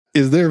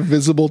Is there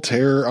visible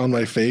terror on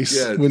my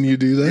face when you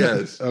do that?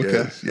 Yes. Okay.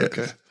 Yes, yes,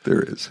 Okay.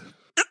 there is.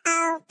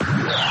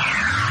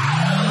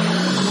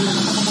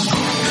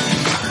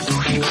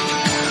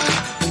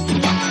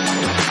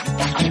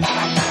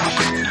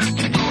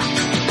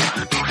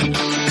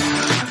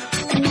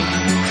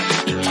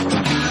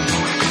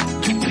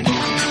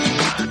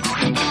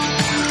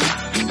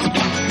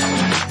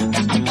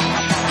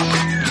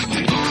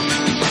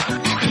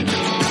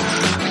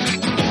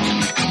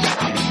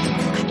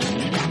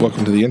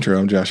 Welcome to the intro.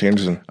 I'm Josh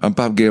Anderson. I'm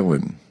Bob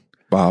Galen.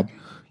 Bob.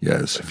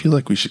 Yes. I feel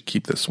like we should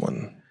keep this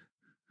one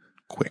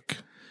quick.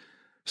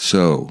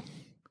 So,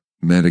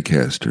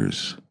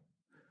 Metacasters,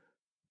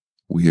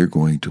 we are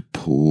going to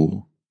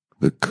pull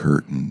the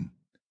curtain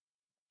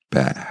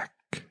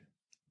back.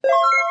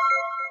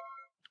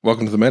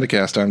 Welcome to the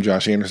Metacast. I'm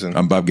Josh Anderson.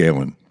 I'm Bob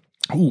Galen.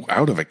 Ooh,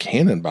 out of a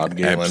cannon, Bob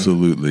Galen.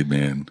 Absolutely,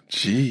 man.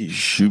 Jeez.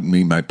 Shoot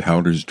me, my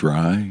powder's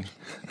dry.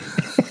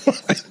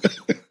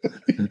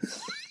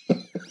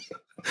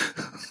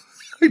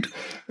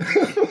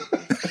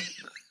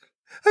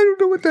 I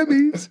don't know what that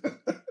means.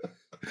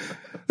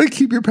 Like,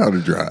 keep your powder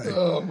dry.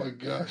 Oh my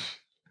gosh.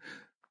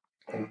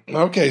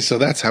 Okay, so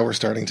that's how we're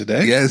starting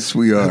today. Yes,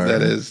 we are.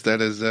 That is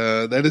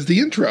the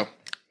intro.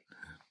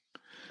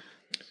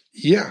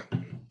 Yeah.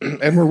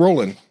 And we're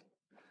rolling.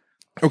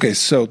 Okay,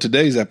 so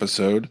today's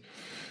episode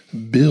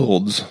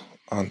builds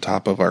on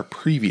top of our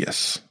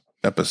previous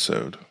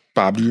episode.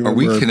 Bob, do you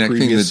remember? Are we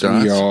connecting the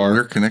dots?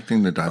 We're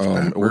connecting the dots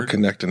backward? We're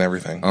connecting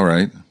everything. All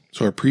right.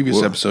 So our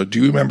previous episode, do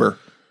you remember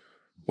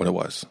what it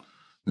was?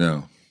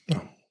 No.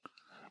 Oh.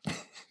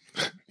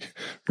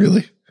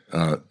 Really?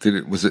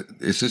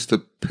 Is this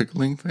the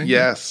pickling thing?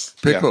 Yes.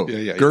 Pickle.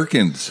 Yeah.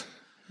 Gherkins.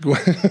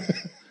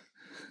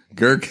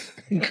 Gherkin.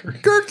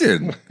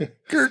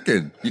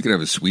 Gherkin. You can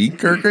have a sweet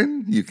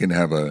gherkin. You can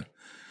have a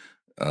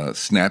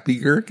snappy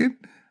gherkin.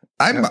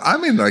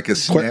 I'm in like a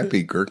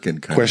snappy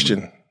gherkin kind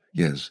question. of.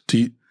 Yes.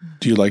 Do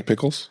you like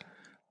pickles?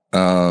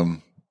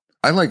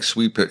 I like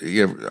sweet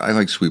I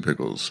like sweet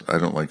pickles. I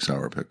don't like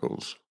sour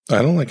pickles.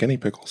 I don't like any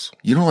pickles.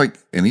 You don't like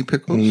any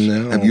pickles?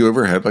 No. Have you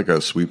ever had like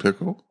a sweet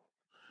pickle?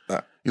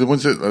 The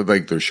ones that are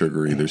like they're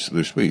sugary, they're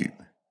sweet.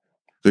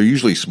 They're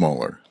usually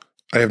smaller.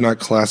 I have not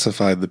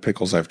classified the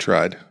pickles I've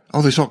tried.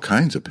 Oh, there's all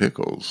kinds of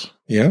pickles.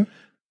 Yeah?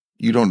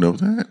 You don't know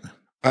that?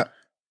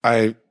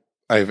 I've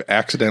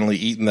accidentally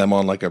eaten them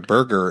on like a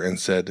burger and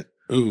said,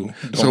 ooh,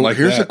 don't like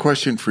here's that. a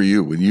question for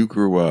you. When you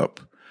grew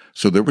up,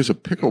 so there was a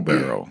pickle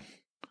barrel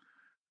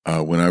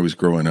when I was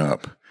growing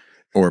up,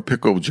 or a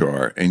pickle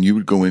jar, and you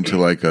would go into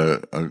like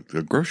a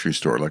grocery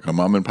store, like a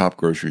mom and pop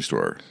grocery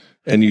store.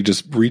 And you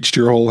just reached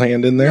your whole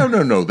hand in there?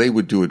 No. They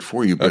would do it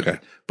for you. But, okay.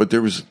 But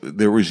there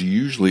was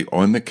usually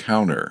on the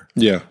counter.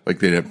 Yeah. Like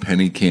they'd have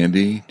penny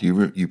candy.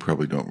 You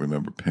probably don't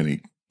remember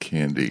penny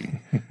candy.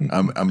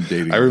 I'm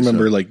dating. I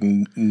remember like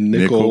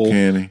nickel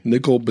candy,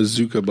 nickel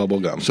bazooka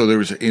bubble gum. So there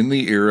was in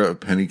the era of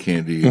penny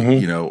candy,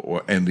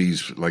 and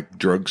these like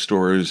drug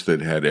stores that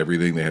had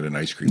everything. They had an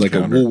ice cream like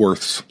counter. a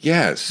Woolworths.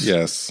 Yes.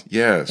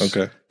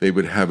 Okay. They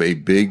would have a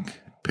big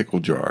pickle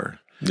jar.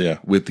 Yeah.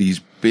 With these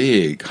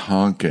big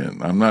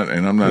honking, I'm not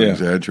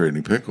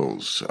exaggerating,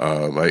 pickles.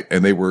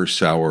 And they were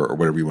sour or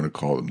whatever you want to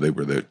call them. They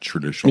were the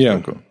traditional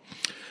pickle.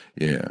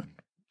 Yeah.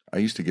 I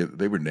used to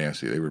they were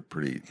nasty. They were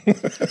pretty,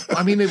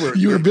 I mean, they were.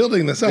 You were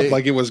building this up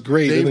like it was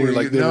great. And they were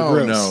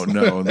gross.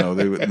 No.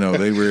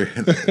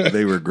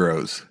 They were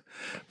gross.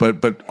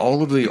 But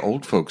all of the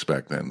old folks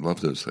back then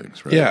loved those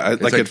things, right? Yeah.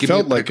 It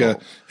felt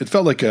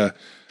like a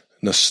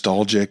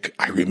nostalgic.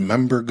 I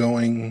remember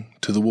going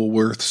to the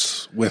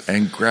Woolworths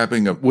and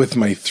grabbing with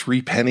my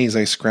 3 pennies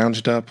I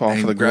scrounged up off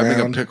of the ground,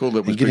 grabbing a pickle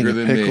that was bigger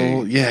than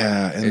me.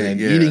 Yeah, and then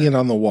eating it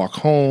on the walk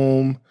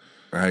home.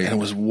 Right, and it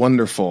was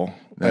wonderful.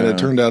 And it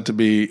turned out to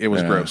be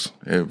gross.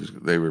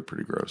 They were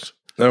pretty gross.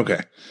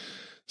 Okay,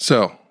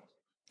 so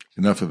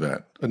enough of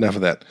that. In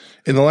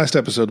the last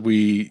episode,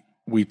 we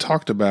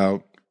talked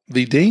about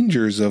the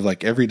dangers of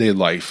like everyday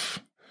life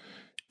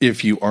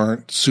if you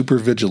aren't super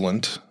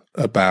vigilant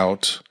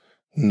about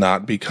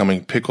not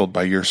becoming pickled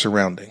by your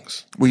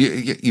surroundings. Well,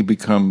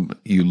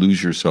 you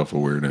lose your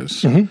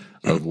self-awareness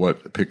of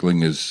what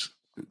pickling is.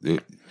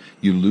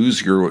 You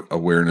lose your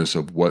awareness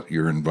of what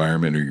your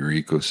environment or your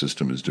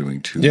ecosystem is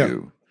doing to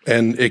you.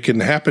 And it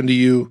can happen to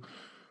you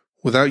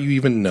without you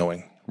even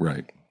knowing.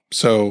 Right.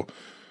 So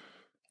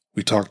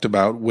we talked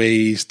about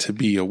ways to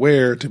be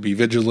aware, to be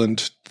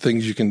vigilant,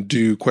 things you can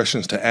do,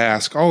 questions to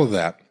ask, all of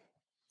that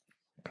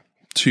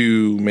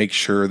to make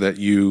sure that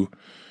you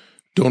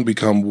don't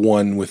become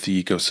one with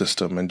the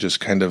ecosystem and just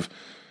kind of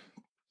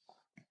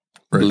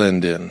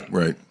blend in.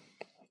 Right.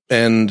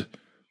 And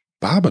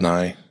Bob and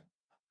I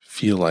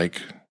feel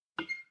like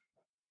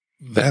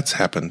that's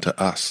happened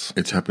to us.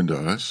 It's happened to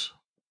us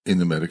in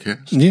the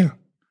Metacast?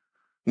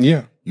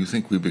 Yeah. You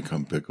think we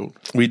become pickled?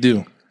 We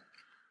do.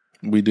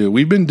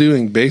 We've been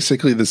doing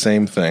basically the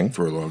same thing.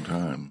 For a long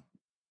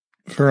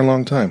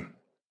time.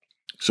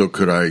 So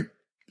could I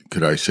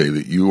say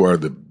that you are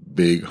the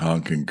big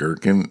honking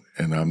gherkin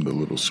and I'm the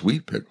little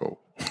sweet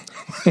pickle?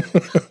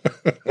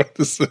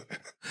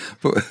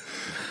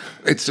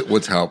 It's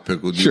what's how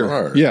pickled you Sure.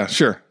 are. Yeah,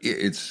 sure.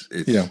 It's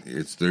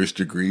there's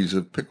degrees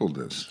of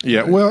pickledness.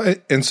 Yeah. Right? Well,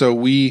 and so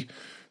we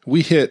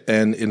hit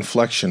an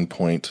inflection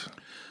point.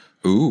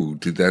 Ooh,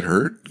 did that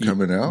hurt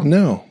coming out?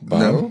 No, Bob.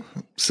 No,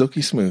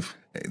 silky smooth.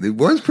 It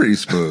was pretty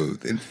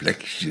smooth.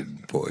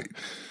 Inflection point.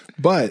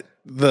 But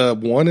the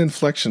one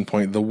inflection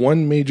point, the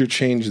one major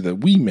change that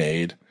we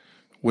made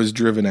was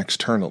driven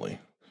externally.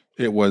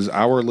 It was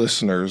our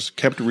listeners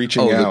kept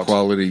reaching out the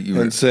quality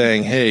and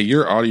saying, hey,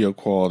 your audio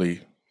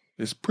quality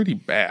is pretty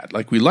bad.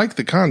 Like, we like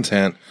the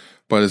content,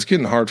 but it's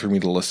getting hard for me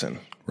to listen.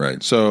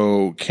 Right.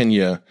 So can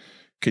you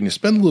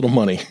spend a little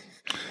money?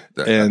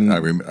 And I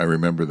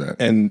remember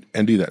that. And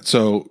do that.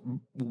 So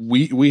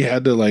we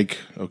had to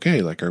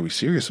are we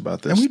serious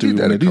about this? And we did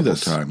that a couple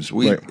this? Times.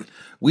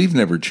 We've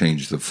never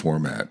changed the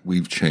format.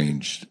 We've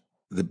changed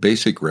the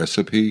basic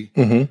recipe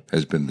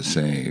has been the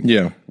same.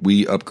 Yeah.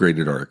 We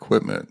upgraded our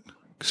equipment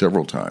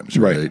several times,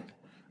 right?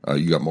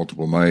 You got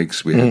multiple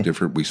mics. We had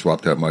we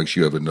swapped out mics.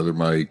 You have another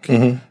mic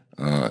and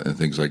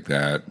things like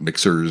that.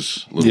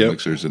 Mixers, little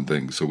mixers and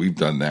things. So we've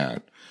done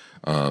that.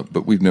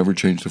 But we've never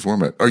changed the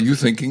format. Are you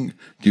thinking,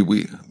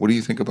 what do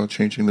you think about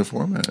changing the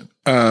format?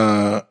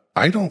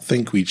 I don't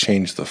think we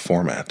changed the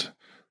format.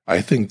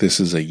 I think this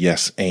is a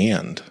yes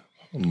and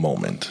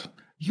moment.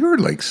 You're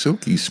like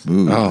silky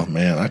smooth. Oh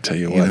man, I tell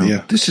you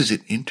what, this is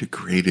an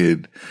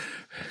integrated,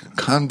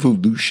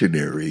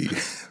 convolutionary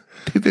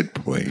pivot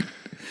point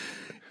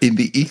in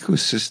the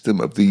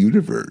ecosystem of the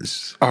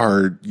universe.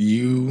 Are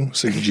you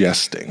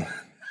suggesting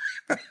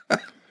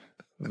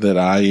that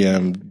I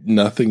am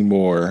nothing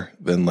more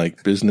than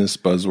like business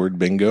buzzword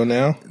bingo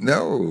now?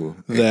 No.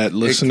 That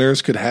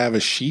listeners could have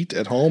a sheet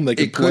at home they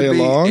could play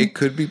along? It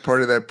could be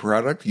part of that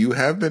product. You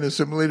have been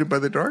assimilated by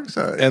the dark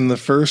side. And the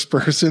first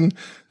person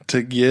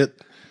to get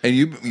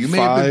you may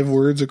 5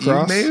 words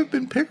across? You may have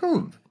been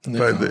pickled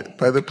by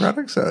the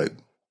product side.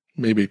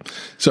 Maybe.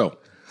 So,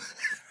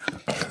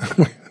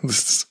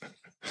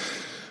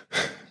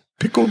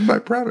 pickled by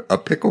product, a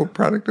pickled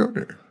product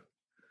owner.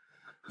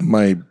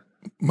 My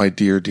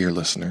dear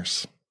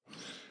listeners.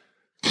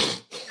 What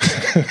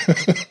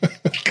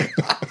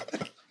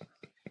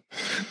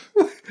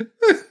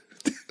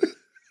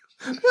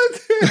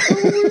the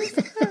hell was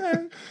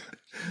that?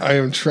 I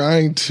am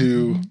trying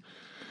to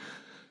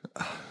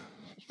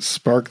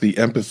spark the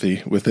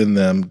empathy within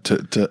them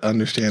to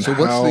understand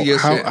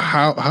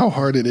how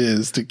hard it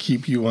is to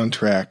keep you on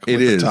track with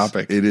the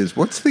topic. It is.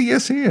 What's the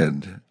yes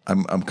and?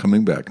 I'm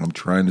coming back. I'm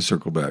trying to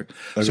circle back.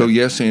 Okay. So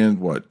yes and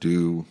what?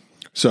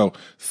 So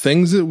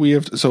things that we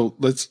have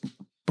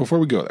before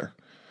we go there,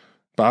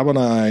 Bob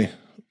and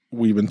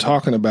we've been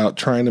talking about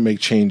trying to make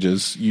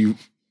changes.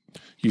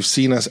 You've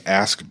seen us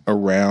ask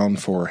around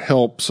for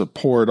help,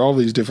 support, all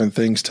these different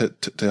things to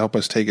help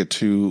us take it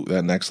to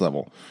that next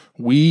level.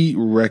 We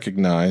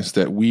recognize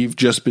that we've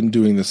just been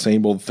doing the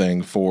same old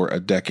thing for a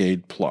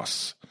decade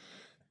plus.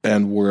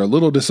 And we're a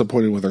little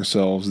disappointed with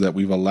ourselves that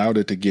we've allowed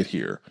it to get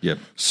here. Yep.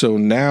 So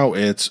now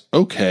it's,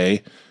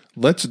 okay,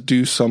 let's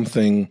do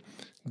something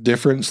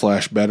different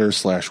 / better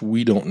 /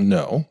 we don't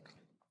know.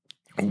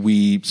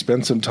 We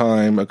spent some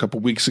time a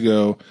couple weeks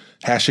ago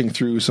hashing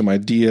through some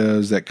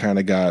ideas that kind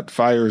of got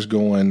fires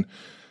going.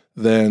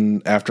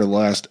 Then after the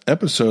last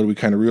episode, we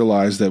kind of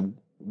realized that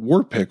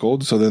we're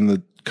pickled. So then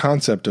the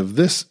concept of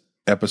this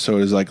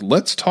episode is like,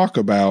 let's talk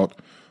about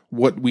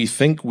what we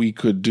think we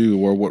could do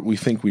or what we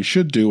think we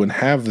should do and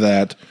have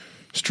that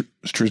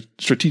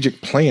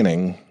strategic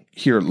planning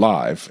here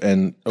live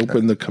and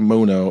open the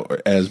kimono,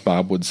 as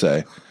Bob would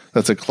say.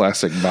 That's a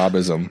classic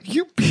Bobism.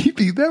 You beat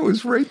me. That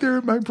was right there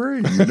in my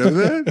brain. You know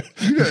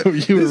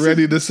that? You were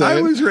ready to say it?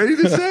 I was ready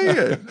to say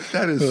it.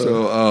 That is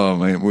so, oh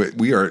man,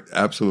 we are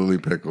absolutely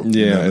pickled.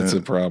 Yeah, it's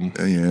a problem.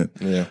 Yeah.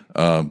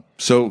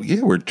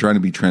 We're trying to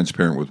be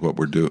transparent with what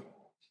we're doing.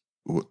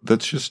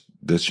 Let's just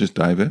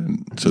dive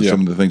in. So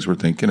some of the things we're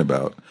thinking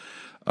about.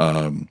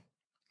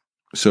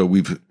 So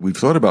we've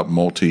thought about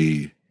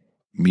multimedia,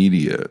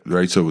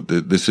 right? So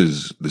this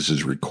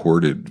is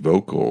recorded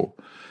vocal.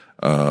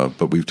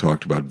 But we've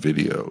talked about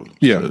video.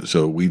 Yeah.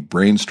 So we've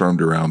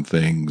brainstormed around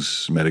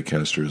things,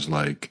 Metacasters,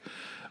 like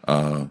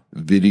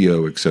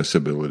video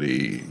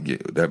accessibility.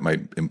 That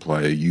might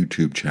imply a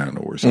YouTube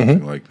channel or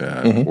something like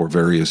that, or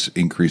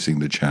increasing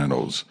the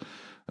channels.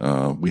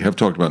 We have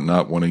talked about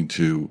not wanting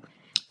to,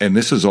 and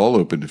this is all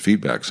open to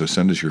feedback, so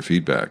send us your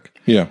feedback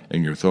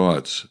and your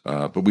thoughts.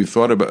 But we've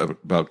thought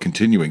about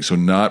continuing, so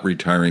not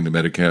retiring the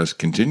Metacast,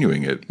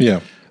 continuing it,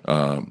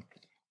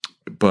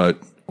 but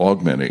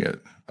augmenting it.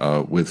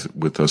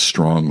 With a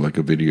strong, like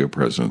a video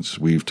presence.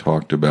 We've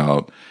talked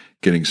about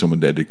getting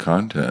someone to edit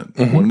content.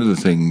 One of the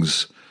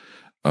things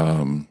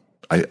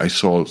I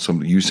saw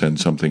you send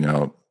something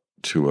out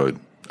to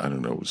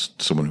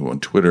someone who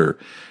on Twitter,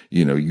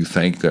 you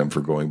thank them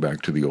for going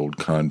back to the old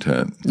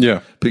content.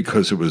 Yeah.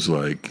 Because it was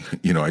like,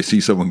 I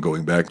see someone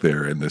going back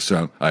there and the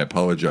sound, I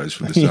apologize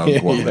for the sound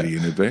quality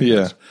in advance.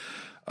 Yeah.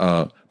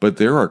 But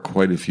there are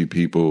quite a few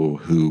people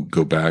who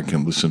go back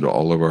and listen to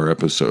all of our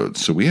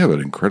episodes. So we have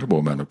an incredible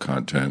amount of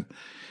content,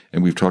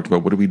 and we've talked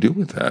about what do we do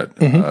with that?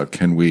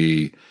 Can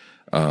we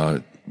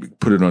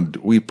put it on?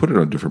 We put it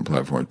on different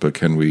platforms, but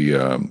can we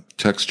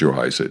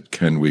texturize it?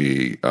 Can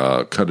we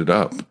cut it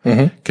up?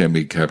 Can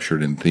we capture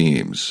it in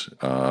themes?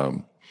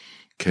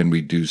 Can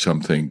we do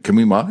something? Can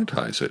we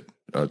monetize it?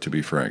 To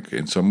be frank,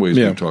 in some ways,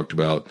 we've talked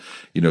about,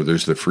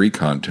 there's the free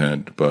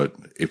content, but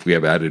if we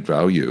have added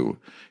value,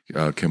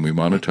 can we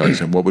monetize,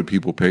 and what would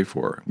people pay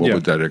for? What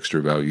would that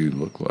extra value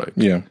look like?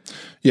 Yeah.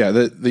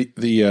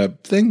 The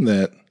thing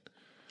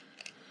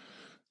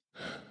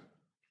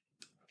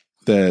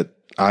that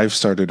I've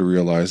started to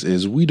realize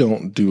is we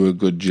don't do a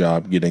good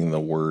job getting the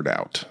word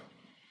out.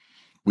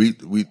 We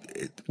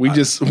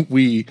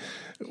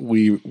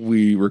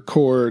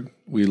record,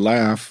 we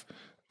laugh.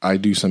 I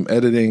do some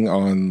editing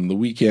on the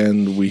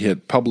weekend. We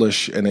hit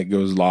publish and it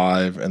goes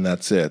live, and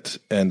that's it.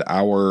 And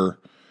our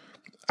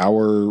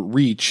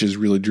reach is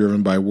really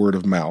driven by word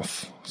of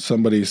mouth.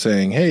 Somebody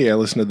saying, "Hey, I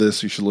listened to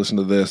this. You should listen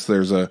to this."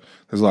 There's a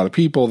lot of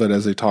people that,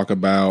 as they talk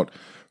about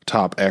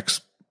top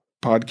X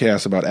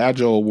podcasts about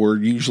Agile, we're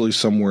usually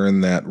somewhere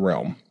in that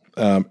realm,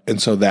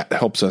 and so that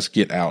helps us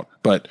get out.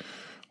 But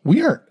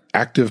we are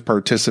active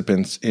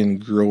participants in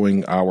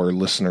growing our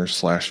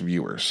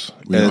listeners/viewers,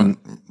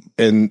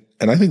 and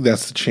I think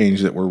that's the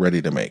change that we're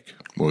ready to make.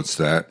 Well, it's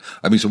that.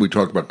 I mean, so we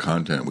talk about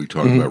content, we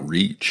talk about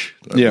reach,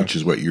 which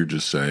is what you're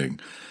just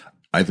saying.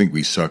 I think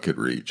we suck at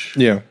reach.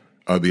 Yeah.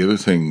 The other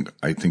thing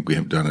I think we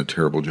have done a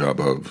terrible job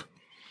of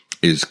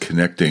is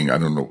connecting. I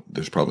don't know,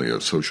 there's probably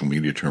a social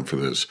media term for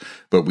this,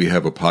 but we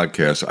have a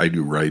podcast. I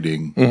do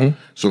writing.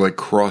 So like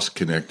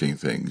cross-connecting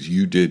things.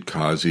 You did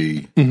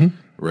Kazi,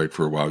 right,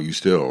 for a while. You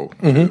still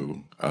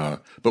do.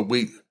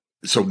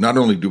 So not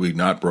only do we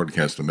not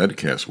broadcast the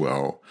Metacast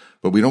well,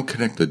 but we don't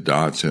connect the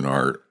dots in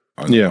our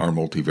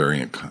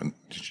multivariant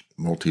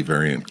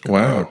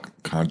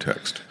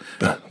context.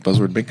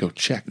 Buzzword bingo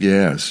check.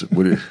 Yes.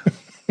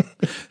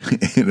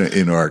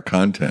 In our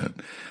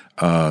content.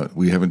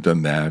 We haven't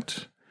done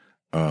that.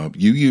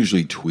 You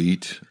usually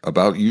tweet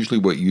about, usually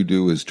what you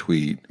do is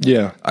tweet.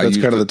 Yeah, that's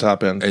kind of the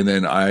top end. And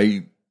then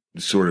I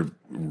sort of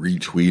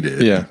retweet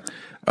it. Yeah.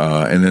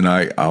 And then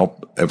I'll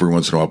every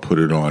once in a while put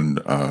it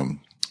on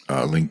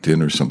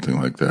LinkedIn or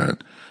something like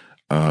that.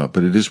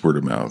 But it is word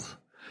of mouth.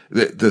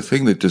 The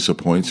thing that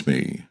disappoints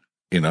me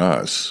in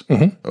us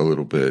a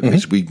little bit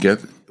is we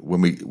get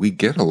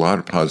a lot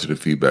of positive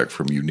feedback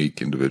from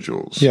unique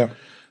individuals. Yeah.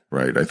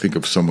 Right. I think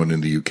of someone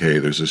in the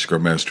UK. There's a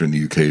Scrum Master in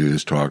the UK who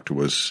has talked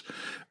to us.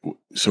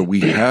 So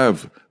we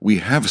have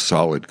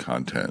solid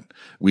content.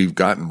 We've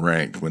gotten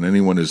ranked when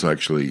anyone is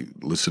actually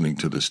listening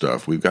to the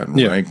stuff. We've gotten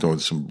ranked on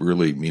some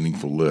really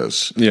meaningful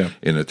lists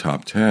in the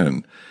top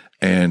 10,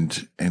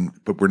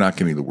 but we're not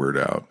getting the word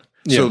out.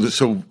 Yeah.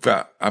 So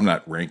I'm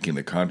not ranking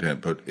the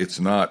content, but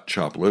it's not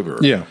chopped liver.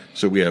 Yeah.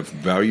 So we have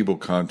valuable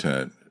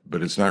content,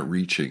 but it's not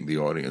reaching the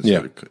audience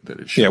that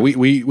it should. Yeah.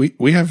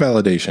 We have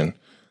validation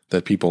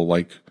that people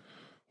like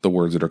the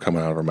words that are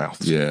coming out of our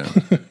mouths. Yeah.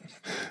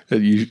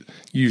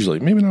 Usually,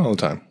 maybe not all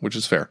the time, which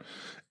is fair.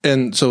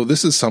 And so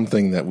this is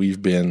something that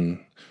we've been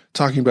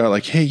talking about,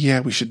 like, hey, yeah,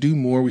 we should do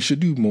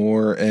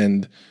more.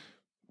 And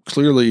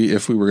clearly,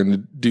 if we were going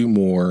to do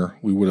more,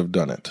 we would have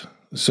done it.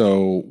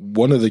 So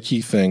one of the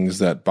key things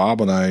that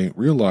Bob and I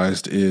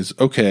realized is,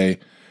 okay,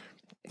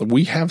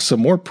 we have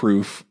some more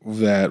proof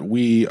that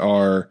we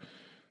are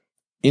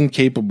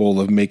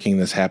incapable of making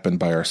this happen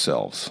by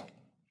ourselves.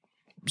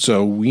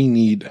 So we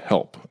need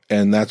help.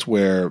 And that's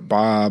where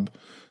Bob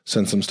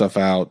sent some stuff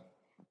out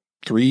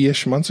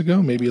 3-ish months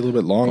ago, maybe a little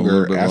bit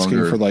longer,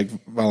 asking for like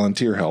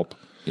volunteer help.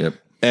 Yep.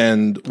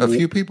 And a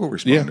few people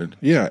responded.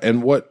 Yeah.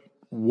 And what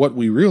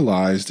we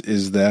realized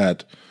is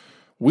that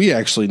we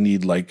actually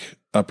need like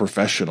a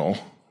professional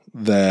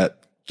that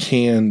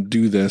can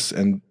do this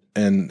and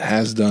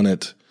has done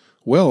it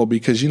well,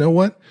 because you know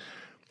what?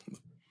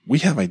 We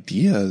have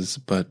ideas,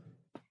 but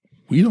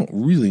we don't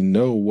really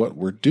know what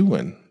we're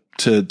doing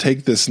to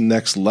take this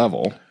next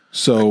level.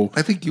 So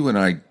I think you and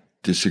I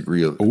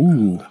disagree.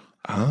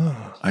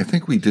 I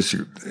think we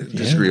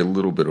disagree a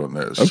little bit on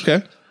this.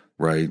 Okay.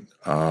 Right.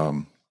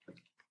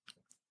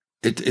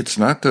 It's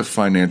not the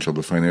financial.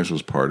 The financial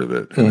is part of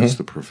it, and it's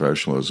the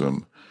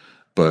professionalism.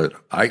 But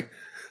I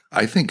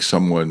think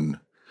someone.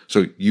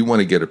 So you want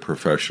to get a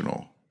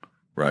professional,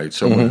 right?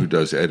 Someone who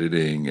does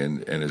editing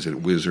and is a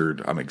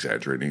wizard. I'm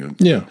exaggerating.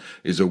 Yeah.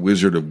 Is a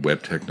wizard of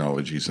web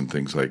technologies and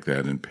things like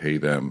that, and pay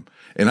them.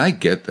 And I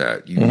get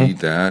that. You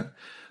need that.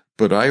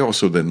 But I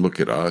also then look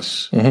at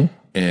us,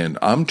 and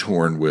I'm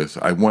torn with,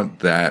 I want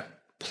that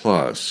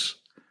plus,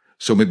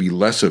 so maybe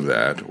less of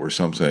that or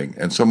something,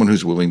 and someone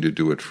who's willing to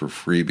do it for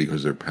free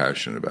because they're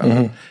passionate about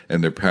it.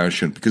 And they're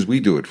passionate because we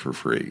do it for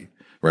free,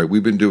 right?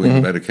 We've been doing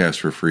Metacast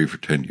for free for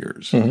 10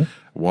 years.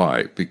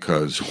 Why?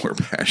 Because we're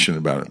passionate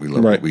about it. We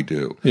love what we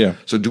do. Yeah.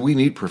 So do we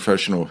need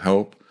professional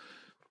help?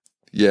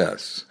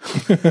 Yes.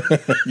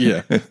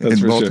 Yeah.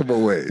 In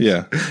multiple ways.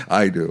 Yeah.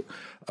 I do.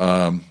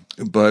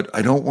 But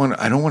I don't want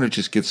to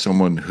just get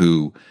someone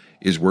who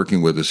is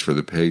working with us for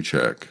the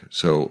paycheck.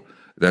 So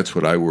that's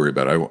what I worry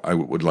about. I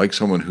would like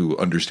someone who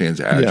understands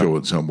Agile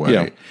in some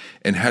way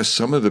and has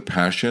some of the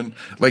passion.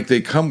 Like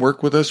they come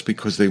work with us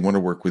because they want to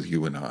work with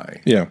you and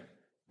I. Yeah.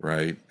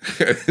 right?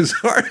 It's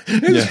hard.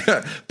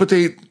 But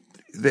they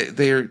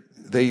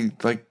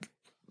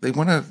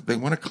want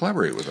to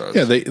collaborate with us.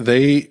 Yeah,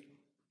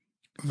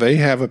 they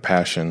have a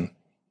passion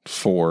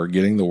for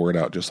getting the word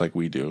out just like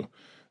we do.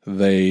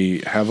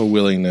 They have a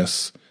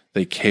willingness.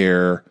 They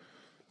care.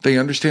 They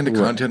understand the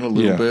content a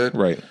little bit.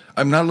 Right.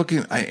 I'm not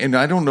looking, and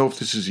I don't know if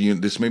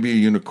this may be a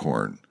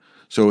unicorn.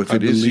 So if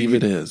it is, I believe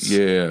it is.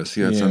 Yeah.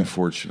 See, that's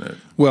unfortunate.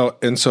 Well,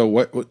 and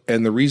so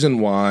and the reason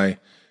why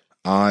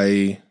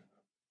I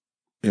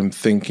am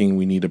thinking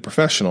we need a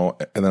professional,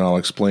 and then I'll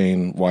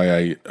explain why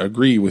I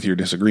agree with your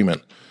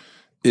disagreement,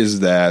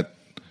 is that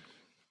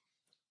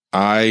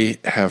I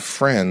have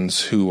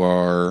friends who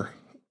are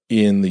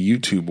in the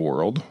YouTube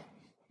world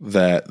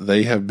that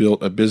they have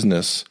built a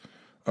business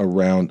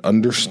around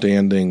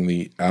understanding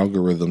the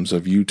algorithms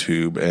of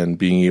YouTube and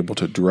being able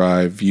to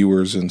drive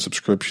viewers and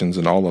subscriptions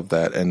and all of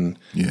that, and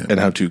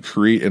how to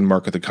create and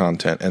market the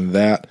content. And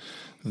that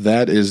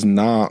is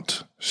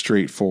not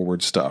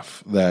straightforward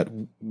stuff that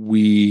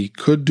we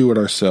could do it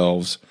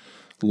ourselves.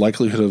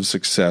 Likelihood of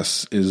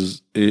success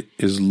is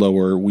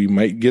lower. We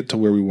might get to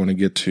where we want to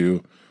get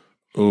to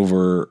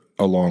over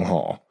a long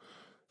haul.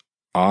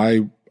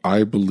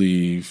 I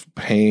believe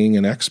paying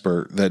an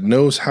expert that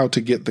knows how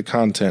to get the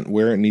content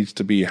where it needs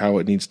to be, how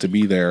it needs to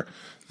be there,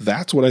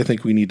 that's what I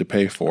think we need to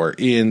pay for.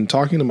 In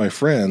talking to my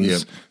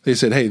friends, they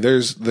said, hey,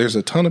 there's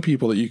a ton of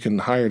people that you can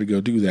hire to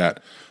go do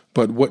that.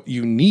 But what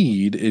you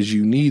need is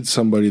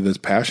somebody that's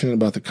passionate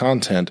about the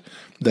content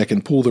that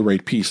can pull the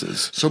right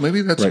pieces. So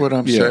maybe that's what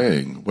I'm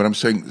saying.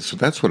 So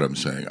that's what I'm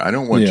saying. I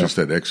don't want just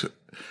that exit.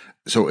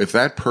 So if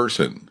that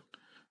person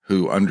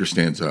who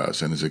understands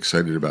us and is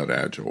excited about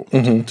Agile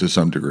to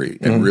some degree,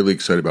 and really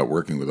excited about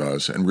working with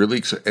us, and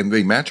and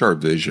they match our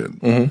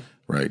vision,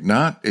 right?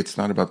 It's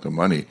not about the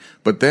money,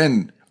 but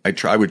then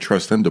I would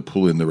trust them to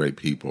pull in the right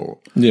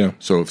people. Yeah.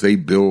 So if they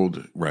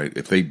build right,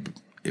 if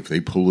they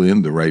pull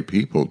in the right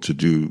people to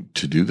do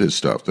this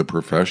stuff, the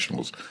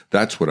professionals,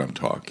 that's what I'm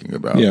talking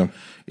about. Yeah.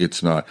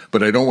 It's not,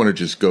 but I don't want to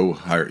just go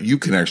hire. You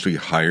can actually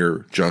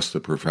hire just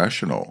the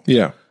professional.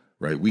 Yeah.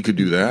 Right. We could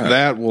do that.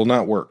 That will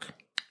not work.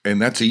 And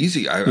that's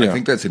easy. I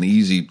think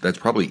that's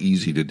probably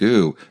easy to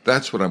do.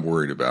 That's what I'm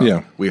worried about.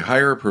 Yeah. We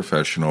hire a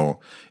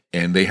professional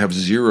and they have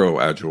zero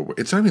Agile.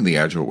 It's not even the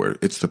Agile word.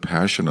 It's the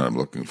passion I'm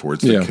looking for.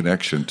 It's the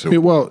connection to.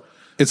 Well,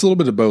 it's a little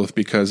bit of both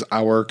because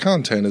our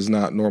content is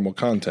not normal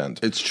content.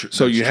 It's true.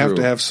 So you have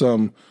to have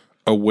some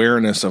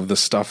awareness of the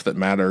stuff that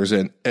matters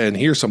and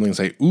hear something and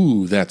say,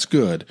 ooh, that's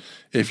good.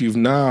 If you've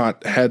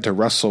not had to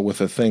wrestle with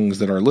the things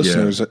that our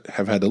listeners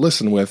have had to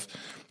listen with,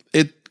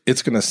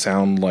 it's going to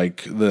sound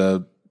like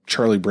the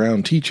Charlie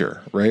Brown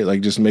teacher, right?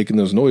 Like just making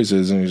those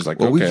noises, and he's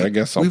like, okay, I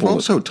guess I'll pull it. We've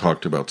also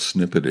talked about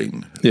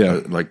snippeting,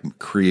 like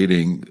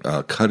creating,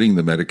 cutting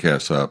the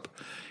Metacast up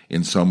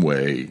in some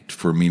way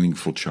for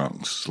meaningful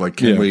chunks. Like,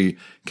 can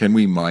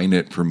we mine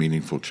it for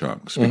meaningful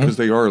chunks because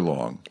they are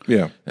long,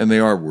 and they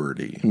are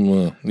wordy,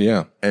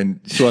 and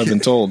so I've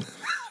been told.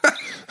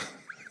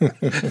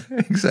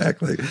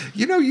 Exactly.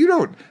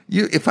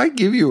 If I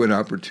give you an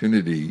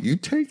opportunity, you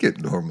take it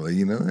normally.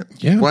 You know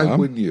that. Yeah. Why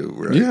wouldn't you?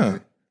 Right? Yeah.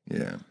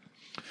 Yeah.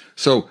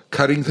 So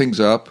cutting things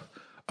up,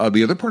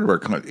 the other part of our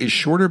content is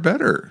shorter,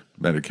 better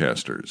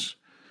Metacasters.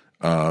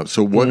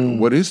 So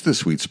what is the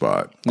sweet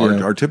spot?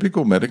 Our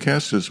typical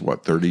Metacast is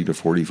 30 to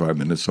 45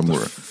 minutes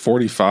somewhere.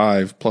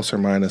 45 plus or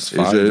minus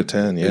 5 to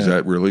 10. Yeah. Is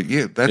that really?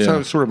 Yeah. That's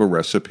sort of a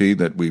recipe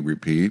that we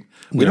repeat.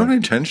 We don't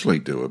intentionally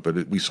do it,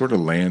 but we sort of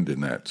land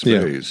in that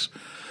space.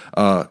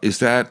 Yeah. Is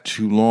that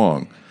too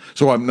long?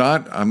 So I'm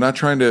not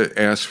trying to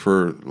ask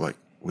for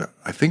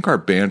I think our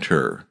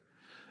banter,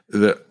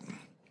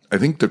 I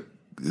think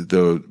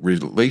the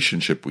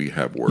relationship we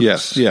have works.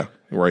 Yes. Yeah.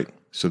 Right.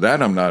 So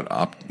that I'm not,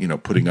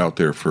 putting out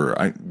there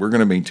we're going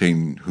to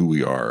maintain who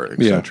we are,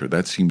 et cetera.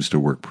 That seems to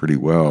work pretty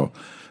well.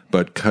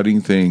 But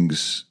cutting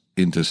things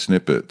into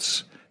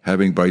snippets,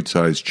 having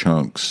bite-sized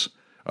chunks,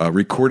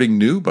 recording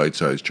new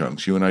bite-sized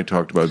chunks. You and I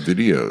talked about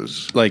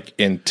videos. Like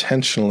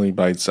intentionally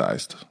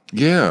bite-sized.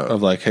 Yeah.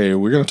 Of hey,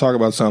 we're going to talk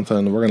about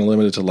something. We're going to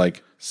limit it to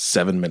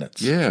 7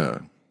 minutes. Yeah.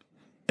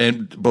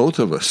 And both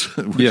of us.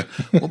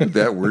 What would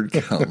that word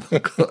count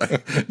look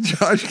like?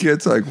 Josh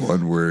gets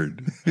one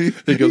word.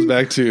 It goes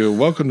back to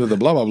welcome to the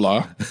blah, blah,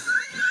 blah.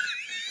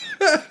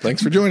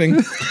 Thanks for joining.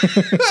 He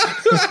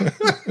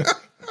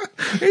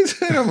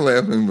said I'm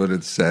laughing, but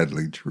it's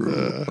sadly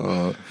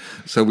true.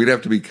 So we'd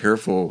have to be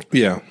careful.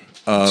 Yeah.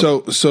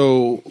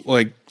 So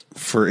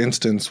for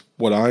instance,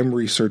 what I'm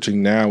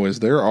researching now is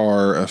there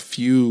are a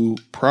few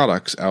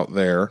products out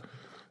there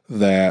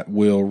that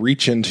will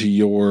reach into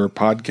your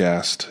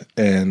podcast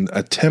and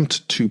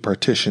attempt to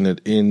partition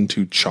it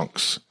into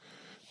chunks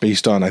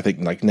based on, I think,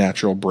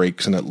 natural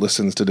breaks, and it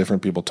listens to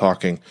different people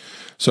talking.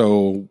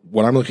 So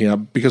what I'm looking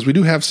at, because we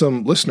do have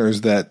some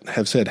listeners that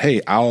have said,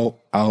 hey, I'll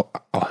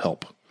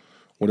help.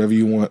 Whatever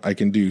you want, I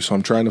can do. So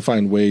I'm trying to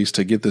find ways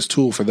to get this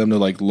tool for them to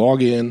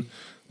log in,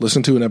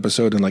 listen to an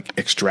episode, and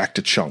extract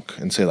a chunk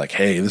and say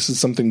hey, this is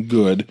something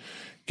good.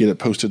 Get it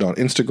posted on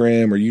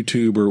Instagram or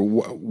YouTube or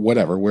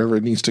whatever, wherever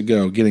it needs to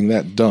go, getting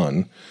that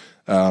done.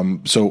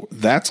 So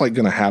that's like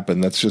going to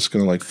happen. That's just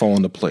going to like fall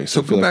into place.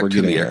 So go back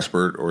to the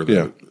expert or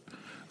the.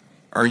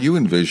 Are you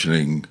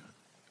envisioning?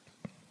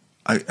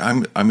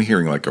 I'm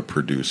hearing like a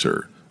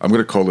producer. I'm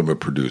going to call them a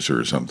producer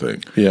or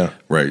something. Yeah.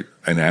 Right.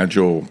 An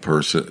agile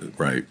person.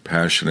 Right.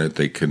 Passionate.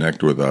 They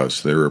connect with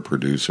us. They're a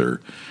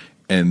producer,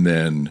 and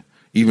then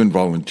even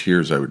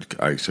volunteers.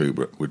 I say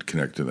would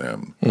connect to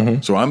them.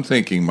 Mm-hmm. So I'm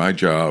thinking my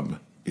job.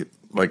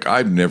 Like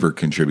I've never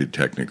contributed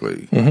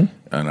technically, and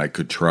I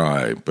could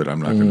try, but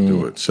I'm not going to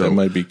do it. So that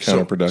might be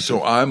counterproductive.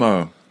 So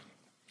I'm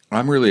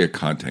really a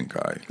content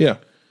guy. Yeah,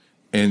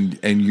 and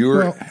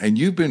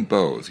you've been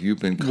both. You've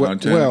been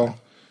content. Well,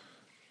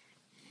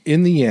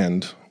 in the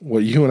end,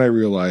 what you and I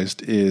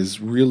realized is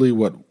really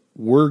what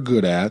we're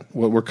good at,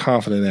 what we're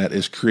confident at,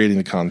 is creating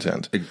the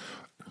content.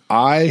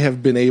 I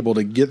have been able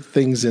to get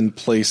things in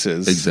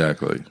places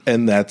exactly,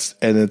 and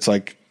it's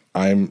like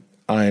I've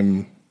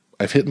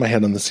hit my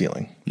head on the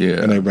ceiling.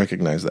 Yeah. And I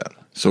recognize that.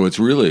 So we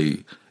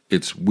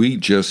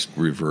just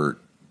revert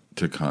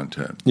to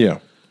content. Yeah.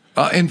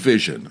 And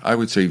vision. I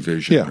would say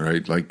vision, yeah.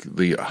 right? Like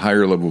the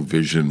higher level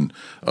vision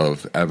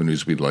of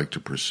avenues we'd like to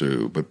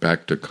pursue, but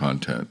back to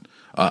content.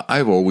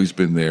 I've always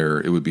been there.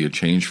 It would be a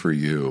change for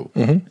you.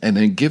 Mm-hmm. And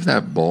then give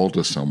that ball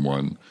to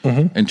someone.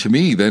 Mm-hmm. And to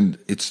me, then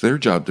it's their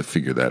job to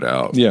figure that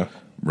out. Yeah.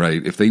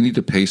 Right? If they need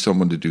to pay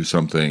someone to do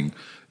something,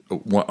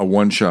 a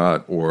one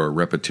shot or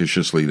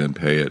repetitiously, then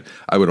pay it.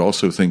 I would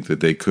also think that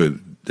they could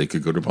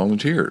go to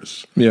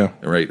volunteers,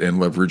 right, and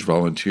leverage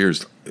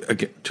volunteers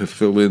again, to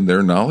fill in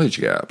their knowledge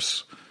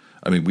gaps.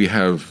 I mean, we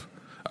have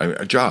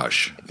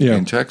Josh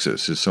in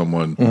Texas is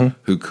someone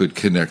who could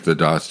connect the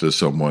dots to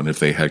someone if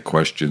they had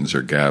questions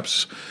or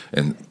gaps,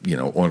 and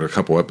on a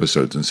couple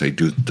episodes and say,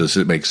 does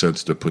it make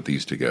sense to put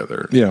these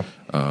together? Yeah.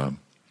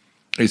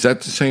 Is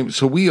that the same?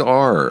 So we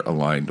are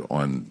aligned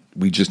on.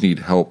 We just need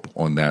help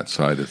on that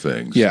side of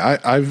things. Yeah,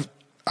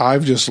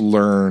 I've just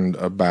learned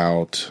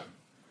about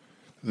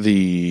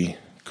the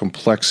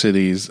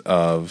complexities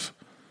of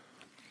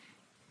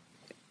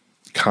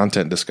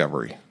content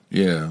discovery.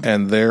 Yeah,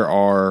 and there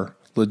are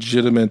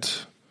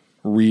legitimate,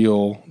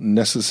 real,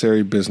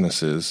 necessary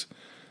businesses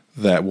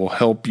that will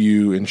help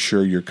you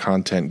ensure your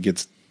content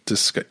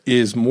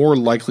is more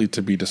likely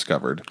to be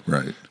discovered.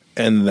 Right,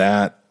 and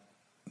that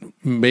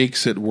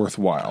makes it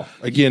worthwhile.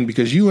 Again,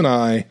 because you and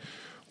I,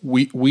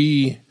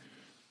 we've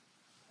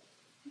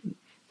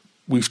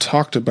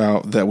talked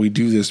about that we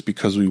do this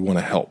because we want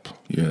to help.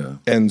 Yeah.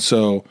 And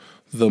so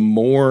the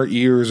more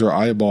ears or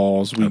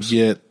eyeballs we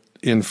get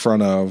in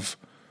front of,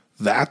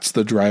 that's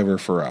the driver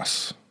for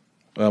us.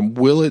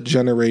 Will it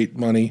generate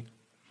money?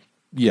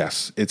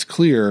 Yes. It's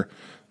clear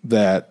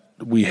that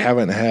we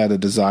haven't had a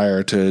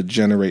desire to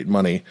generate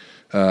money,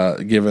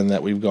 given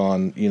that we've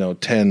gone,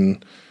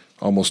 10,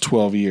 almost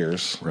 12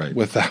 years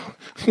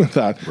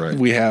without right.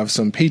 We have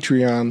some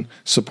Patreon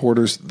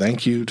supporters.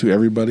 Thank you to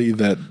everybody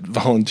that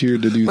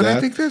volunteered to do that. But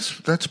I think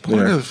that's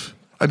part of,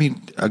 I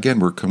mean, again,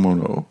 we're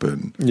kimono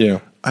open. Yeah.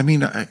 I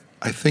mean, I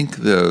think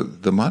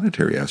the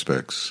monetary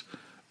aspects,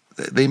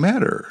 they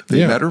matter.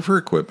 They matter for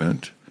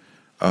equipment.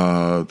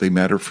 They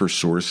matter for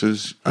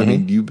sources. I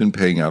mean, you've been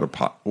paying out a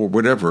pot or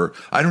whatever.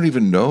 I don't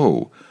even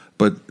know.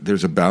 But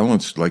there's a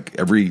balance, like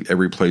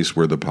every place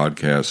where the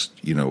podcast,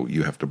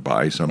 you have to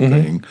buy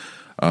something.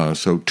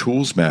 So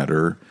tools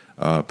matter.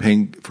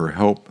 Paying for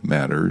help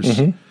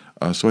matters.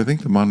 So I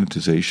think the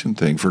monetization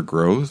thing for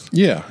growth.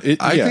 Yeah.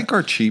 I think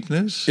our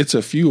cheapness. It's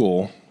a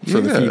fuel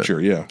for the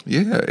future. Yeah.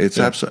 Yeah. It's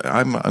absolutely.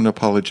 I'm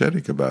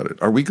unapologetic about it.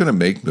 Are we going to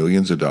make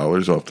millions of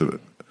dollars off of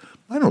it?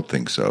 I don't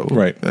think so.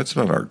 Right. That's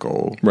not our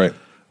goal. Right.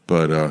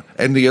 But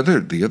and the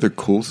other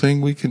cool thing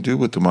we can do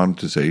with the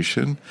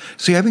monetization.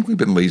 See, I think we've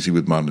been lazy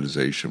with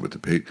monetization with the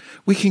pay.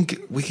 We can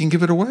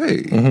give it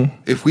away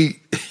if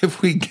we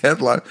get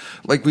like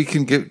we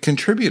can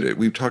contribute it.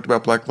 We've talked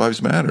about Black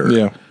Lives Matter.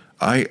 Yeah,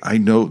 I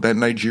know that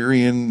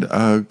Nigerian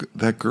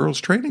that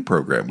girls training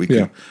program. We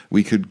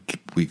could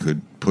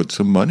put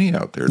some money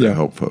out there to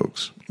help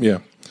folks. Yeah.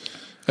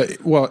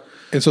 Well,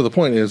 and so the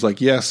point is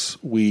like yes,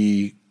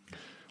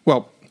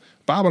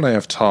 Bob and I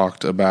have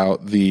talked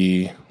about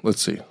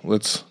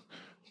let's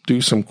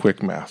do some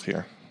quick math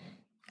here.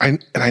 I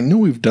know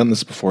we've done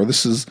this before.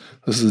 This is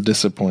a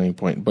disappointing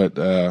point, but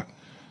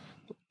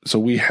so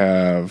we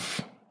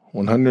have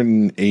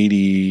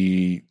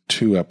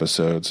 182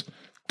 episodes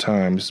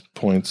times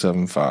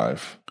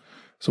 0.75.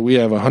 So we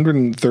have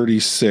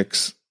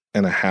 136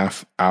 and a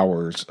half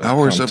hours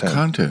of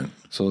content.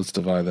 So let's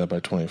divide that by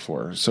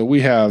 24. So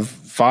we have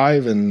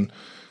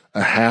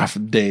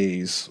 5.5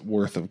 days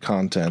worth of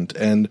content,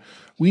 and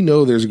we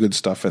know there's good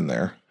stuff in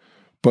there,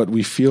 but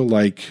we feel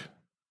like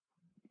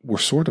we're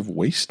sort of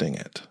wasting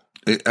it.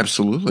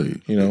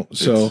 Absolutely.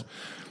 So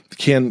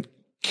can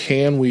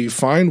we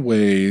find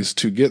ways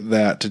to get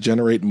that to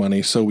generate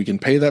money so we can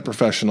pay that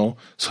professional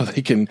so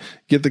they can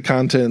get the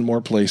content in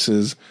more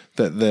places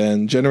that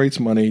then generates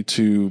money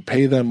to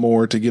pay them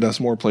more to get us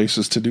more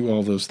places to do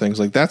all those things?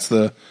 Like that's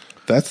the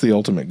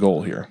ultimate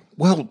goal here.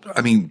 Well,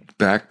 I mean,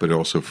 back, but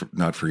also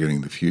not forgetting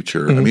the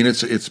future. I mean,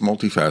 it's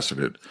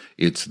multifaceted.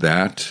 It's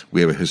that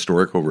we have a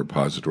historical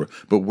repository,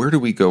 but where do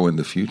we go in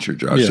the future,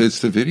 Josh? It's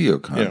the video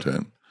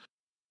content.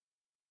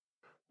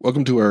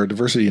 Welcome to our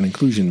Diversity and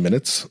Inclusion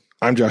Minutes.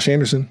 I'm Josh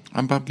Anderson.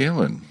 I'm Bob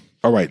Galen.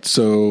 All right,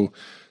 so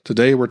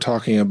today we're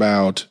talking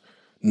about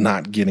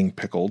not getting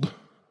pickled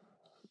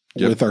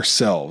with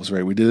ourselves,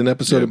 right? We did an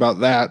episode about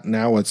that.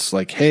 Now it's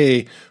like,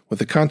 hey, with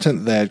the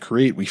content that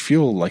create, we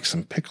feel like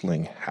some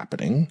pickling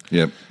happening.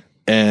 Yep.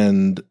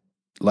 And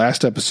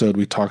last episode,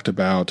 we talked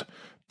about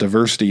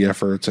diversity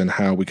efforts and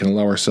how we can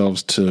allow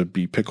ourselves to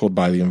be pickled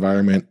by the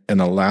environment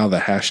and allow the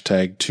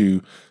hashtag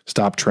to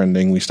stop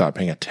trending. We stop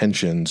paying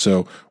attention.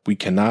 So we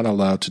cannot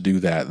allow to do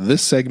that.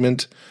 This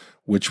segment,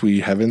 which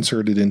we have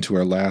inserted into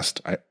our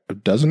last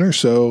dozen or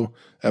so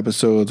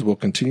episodes, will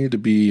continue to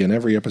be in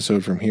every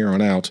episode from here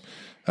on out,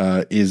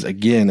 is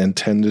again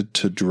intended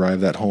to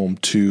drive that home,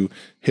 to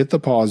hit the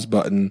pause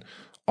button,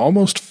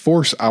 almost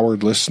force our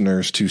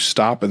listeners to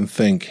stop and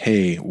think,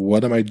 hey,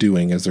 what am I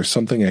doing? Is there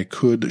something I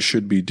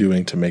should be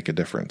doing to make a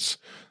difference?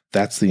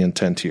 That's the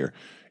intent here.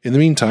 In the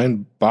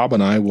meantime, Bob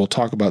and I will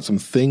talk about some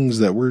things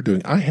that we're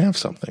doing. I have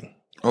something.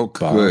 Oh,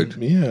 good.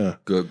 Bob. Yeah.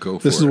 Good. Go for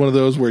it. This is one of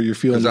those where you're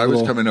feeling I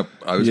was coming up.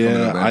 Could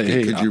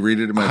you read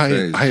it in my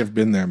face? I have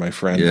been there, my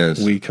friend.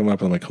 Yes. We come up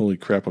and I'm like, holy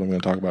crap, what am I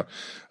going to talk about?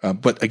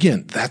 But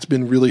again, that's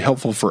been really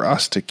helpful for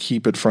us to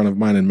keep it front of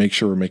mind and make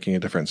sure we're making a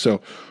difference.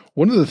 So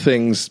one of the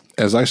things,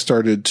 as I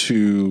started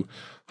to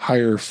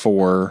hire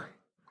for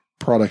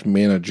product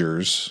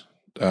managers,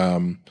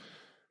 I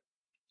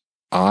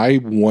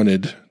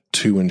wanted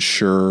to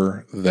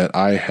ensure that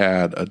I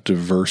had a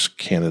diverse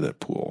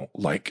candidate pool,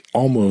 like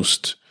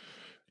almost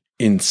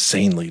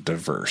insanely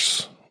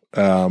diverse.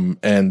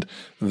 And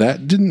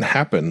that didn't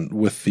happen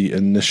with the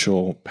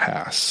initial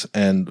pass.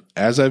 And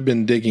as I've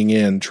been digging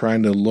in,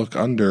 trying to look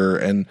under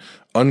and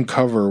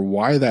uncover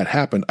why that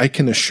happened, I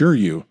can assure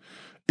you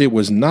it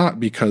was not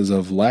because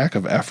of lack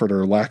of effort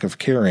or lack of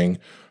caring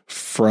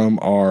from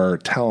our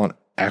talent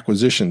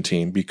acquisition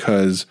team,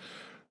 because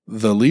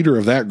the leader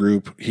of that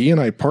group, he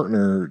and I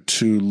partner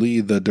to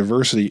lead the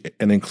Diversity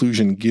and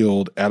Inclusion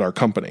Guild at our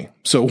company.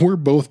 So we're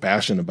both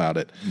passionate about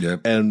it,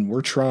 and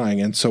we're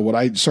trying. And so what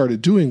I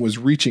started doing was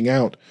reaching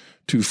out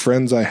to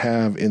friends I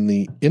have in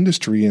the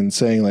industry and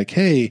saying like,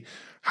 hey,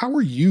 how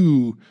are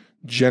you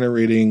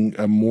generating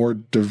a more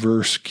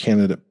diverse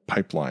candidate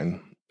pipeline?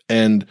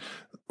 And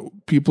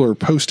people are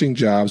posting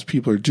jobs,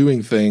 people are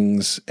doing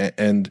things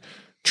and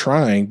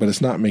trying, but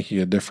it's not making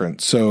a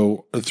difference.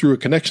 So through a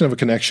connection of a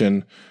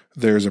connection,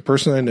 there's a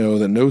person I know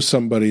that knows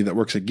somebody that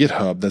works at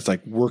GitHub that's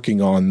like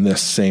working on this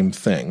same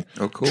thing.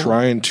 Oh, cool.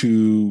 Trying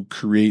to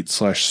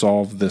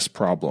create/solve this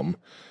problem.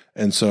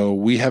 And so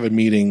we have a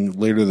meeting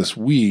later this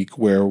week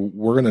where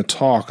we're going to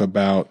talk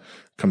about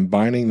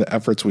combining the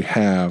efforts we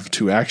have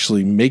to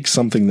actually make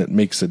something that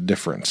makes a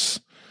difference.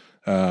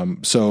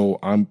 So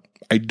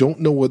I don't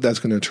know what that's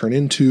going to turn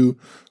into,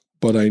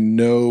 but I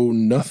know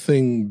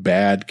nothing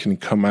bad can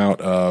come out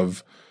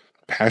of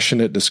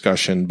passionate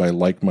discussion by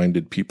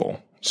like-minded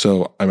people.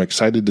 So I'm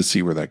excited to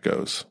see where that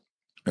goes.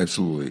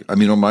 Absolutely. I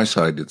mean, on my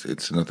side,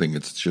 it's nothing.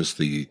 It's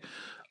just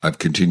I've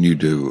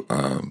continued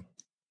to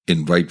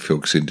invite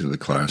folks into the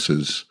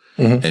classes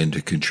and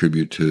to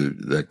contribute to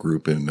that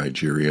group in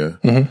Nigeria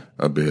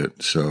a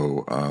bit.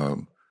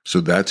 So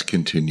that's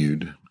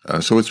continued.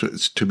 So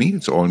it's to me,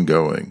 it's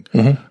ongoing.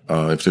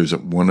 If there's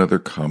one other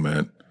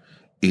comment,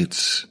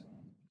 it's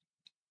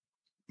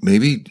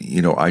maybe,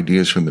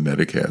 ideas from the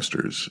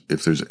Metacasters.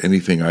 If there's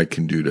anything I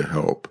can do to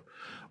help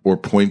or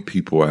point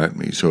people at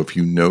me. So if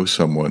you know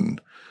someone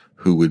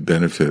who would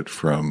benefit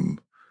from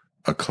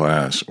a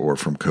class or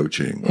from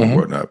coaching or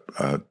whatnot,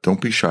 don't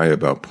be shy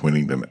about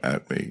pointing them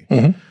at me.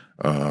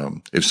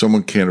 If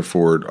someone can't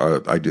afford,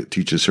 I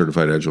teach a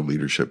certified agile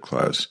leadership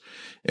class.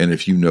 And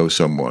if you know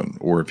someone,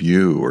 or if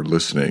you are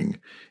listening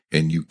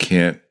and you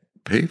can't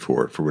pay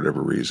for it for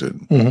whatever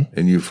reason,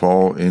 and you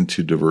fall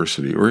into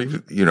diversity, or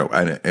even,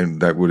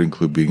 and that would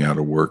include being out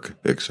of work,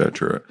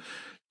 etc.,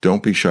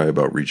 don't be shy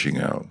about reaching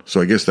out. So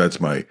I guess that's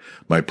my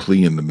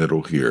plea in the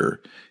middle here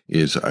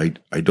is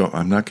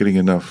I'm not getting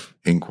enough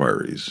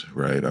inquiries,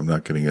 right? I'm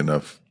not getting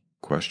enough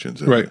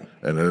questions. Right.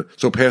 And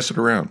so pass it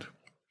around.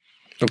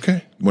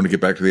 Okay. Want to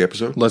get back to the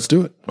episode? Let's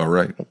do it. All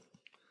right.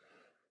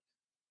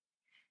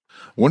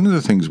 One of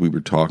the things we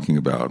were talking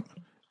about,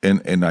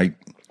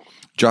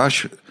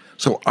 Josh,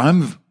 so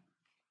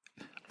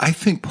I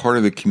think part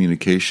of the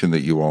communication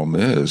that you all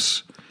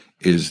miss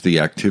is the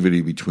activity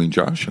between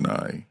Josh and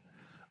I.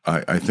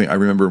 I think I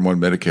remember in one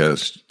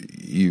Metacast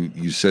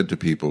you said to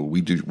people,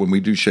 when we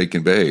do shake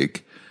and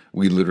bake,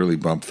 we literally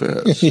bump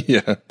fists.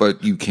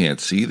 But you can't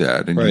see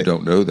that and you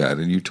don't know that,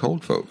 and you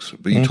told folks.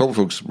 But you told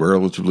folks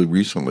relatively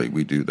recently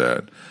we do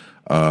that.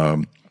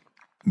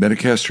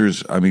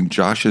 Metacasters, I mean,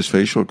 Josh's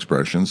facial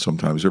expressions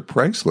sometimes are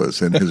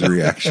priceless, and his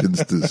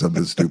reactions to some of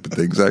the stupid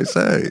things I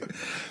say,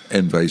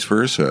 and vice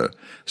versa.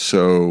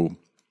 So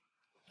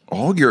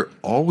all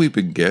we've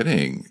been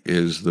getting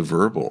is the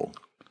verbal,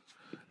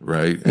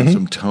 right? And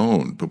some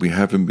tone, but we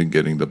haven't been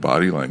getting the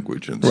body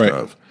language and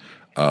stuff.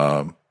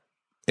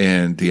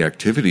 And the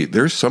activity,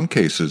 there's some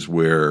cases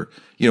where,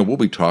 we'll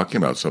be talking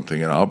about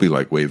something and I'll be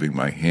like waving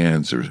my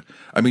hands.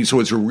 So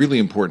it's a really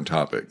important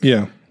topic.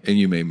 Yeah. And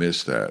you may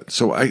miss that.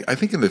 So I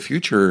think in the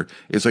future,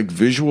 it's like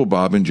visual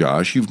Bob and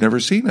Josh. You've never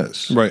seen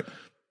us. Right.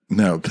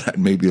 Now, that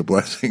may be a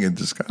blessing in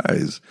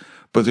disguise,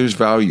 but there's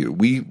value.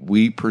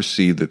 We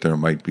perceive that there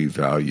might be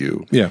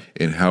value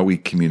in how we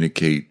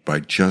communicate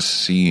by just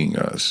seeing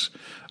us.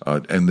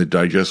 And the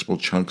digestible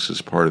chunks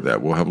is part of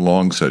that. We'll have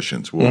long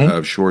sessions. We'll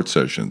have short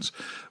sessions.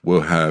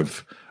 We'll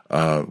have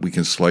we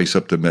can slice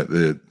up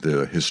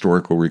the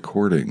historical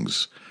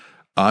recordings.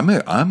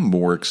 I'm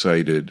more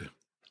excited.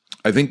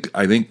 I think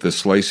the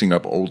slicing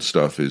up old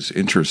stuff is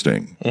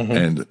interesting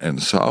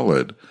and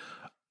solid.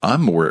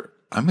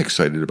 I'm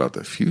excited about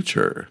the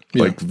future,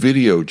 like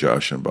video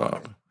Josh and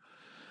Bob,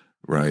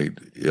 right?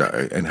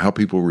 Yeah, and how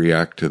people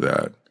react to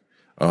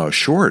that.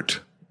 Short,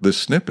 the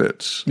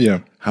snippets. Yeah.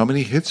 How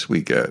many hits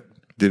we get?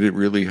 Did it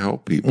really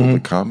help people? The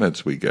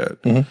comments we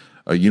get.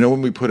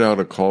 When we put out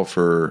a call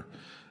for,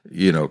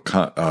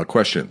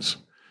 questions,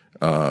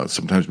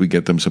 sometimes we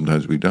get them,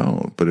 sometimes we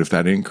don't. But if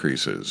that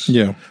increases,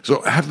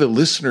 so have the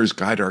listeners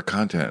guide our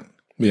content.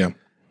 Yeah.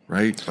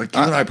 Right. Like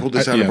you and I pull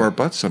this out of our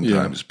butts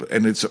sometimes,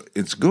 and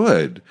it's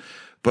good.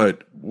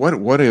 But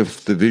what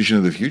if the vision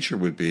of the future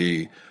would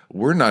be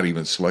we're not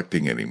even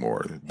selecting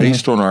anymore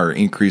based on our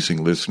increasing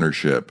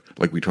listenership,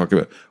 like we talked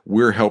about.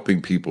 We're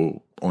helping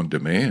people on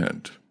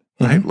demand.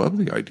 I love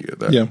the idea of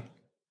that. Yeah.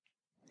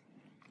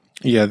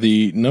 Yeah.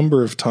 The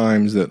number of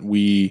times that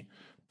we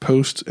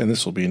post, and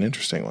this will be an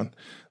interesting one,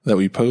 that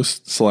we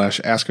post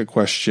 / ask a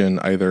question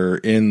either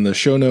in the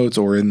show notes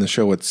or in the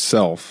show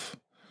itself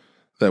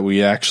that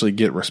we actually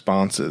get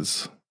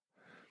responses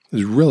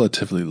is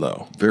relatively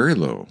low. Very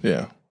low.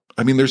 Yeah.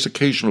 I mean, there's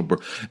occasional,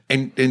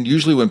 and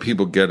usually when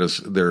people get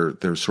us,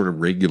 they're sort of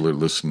regular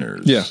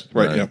listeners. Yeah,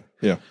 right.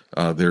 Yeah.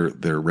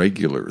 They're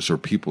regulars or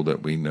people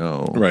that we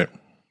know. Right.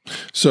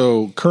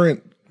 So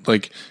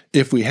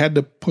if we had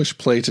to push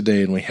play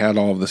today and we had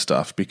all of the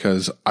stuff,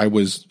 because I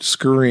was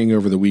scurrying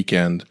over the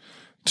weekend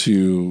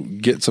to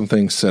get some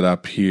things set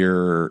up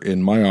here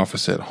in my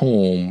office at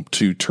home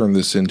to turn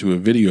this into a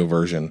video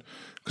version,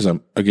 because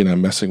I'm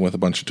messing with a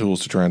bunch of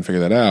tools to try and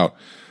figure that out.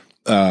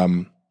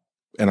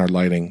 And our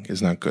lighting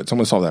is not good. So I'm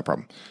going to solve that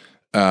problem.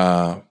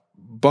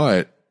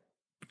 But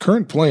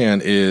current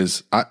plan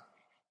is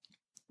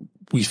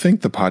we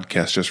think the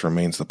podcast just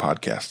remains the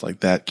podcast.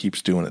 Like that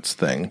keeps doing its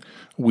thing.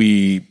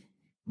 We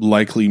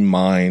likely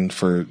mine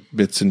for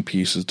bits and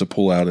pieces to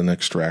pull out and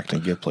extract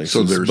and get places.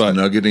 So there's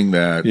nuggeting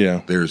that.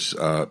 Yeah. There's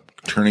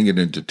turning it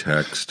into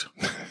text.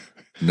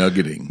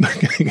 Nuggeting.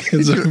 Nuggeting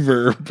is a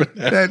verb.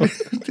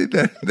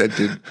 That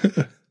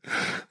did.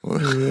 Well,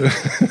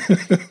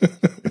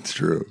 it's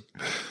true.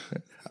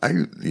 I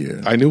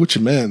knew what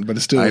you meant, but it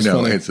still is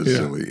funny. It's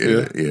silly.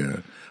 Yeah.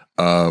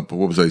 But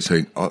what was I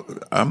saying?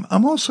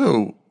 I'm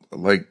also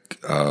like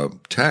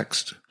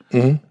text.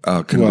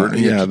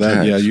 Converting it to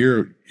text. Yeah,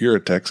 you're a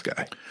text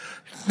guy.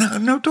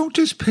 No, don't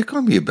just pick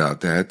on me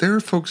about that. There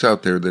are folks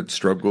out there that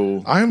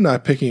struggle. I am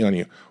not picking on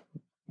you.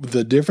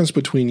 The difference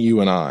between you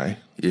and I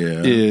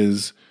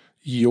is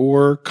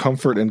your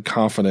comfort and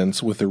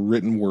confidence with a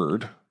written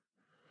word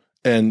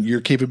and your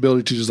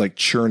capability to just like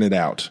churn it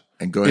out.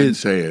 And go ahead and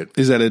say it.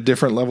 Is at a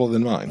different level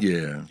than mine.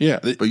 Yeah. Yeah.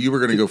 But you were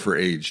going to go for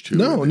age too.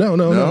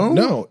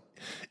 No.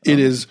 It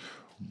is,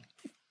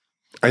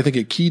 I think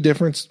a key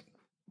difference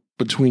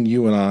between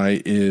you and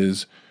I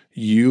is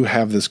you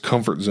have this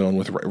comfort zone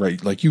with,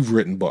 right? Like you've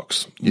written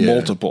books,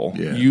 multiple.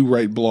 Yeah. You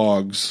write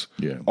blogs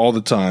all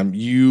the time.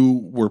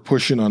 You were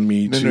pushing on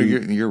me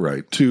you're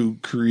right. to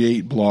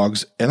create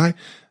blogs. And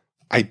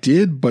I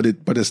did, but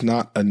it's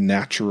not a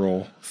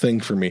natural thing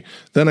for me.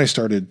 Then I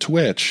started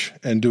Twitch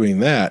and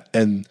doing that,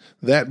 and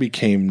that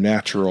became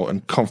natural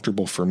and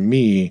comfortable for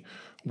me.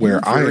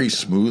 Where You're very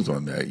smooth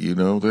on that,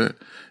 that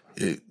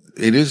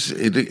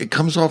it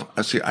comes off.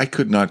 I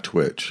could not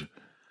Twitch.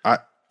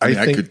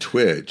 I could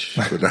Twitch,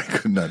 but I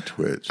could not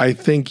Twitch. I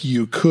think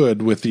you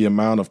could with the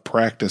amount of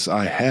practice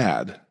I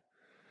had.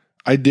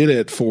 I did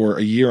it for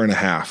a year and a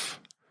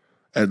half,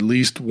 at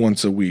least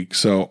once a week.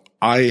 So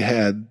I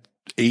had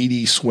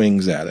 80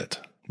 swings at it.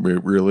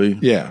 Really?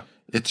 Yeah.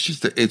 It's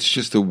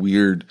just a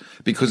weird,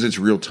 because it's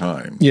real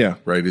time. Yeah.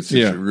 Right. It's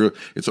real.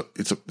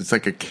 It's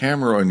like a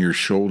camera on your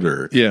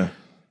shoulder. Yeah.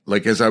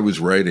 Like as I was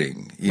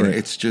writing, know,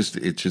 it's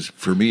just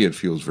for me, it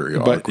feels very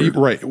awkward.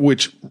 Right.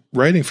 Which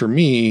writing for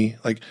me,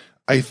 like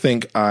I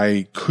think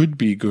I could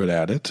be good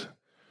at it,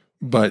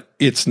 but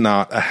it's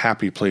not a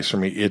happy place for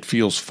me. It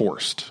feels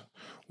forced.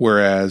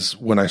 Whereas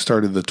when I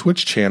started the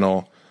Twitch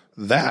channel,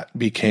 that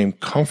became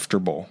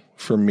comfortable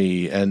for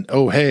me. And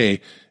hey,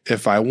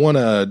 if I want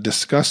to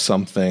discuss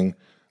something,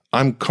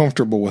 I'm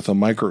comfortable with a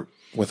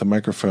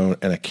microphone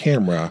and a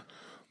camera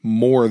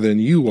more than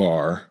you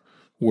are.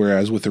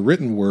 Whereas with a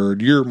written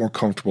word, you're more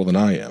comfortable than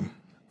I am.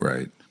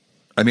 Right.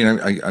 I mean,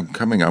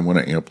 I want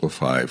to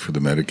amplify for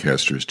the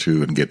Metacasters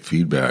too and get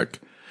feedback.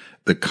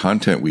 The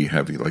content we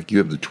have, like you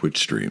have the Twitch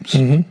streams,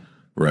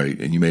 right?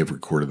 And you may have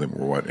recorded them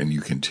or what, and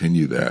you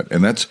continue that.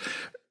 And that's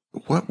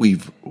what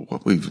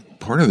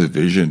part of the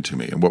vision to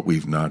me and what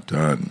we've not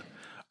done,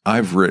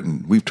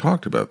 we've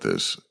talked about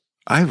this.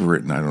 I've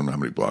written, I don't know how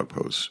many blog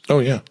posts. Oh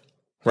yeah.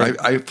 Right.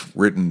 I've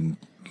written,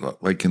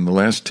 like in the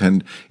last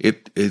 10,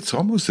 it's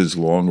almost as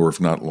long, or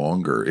if not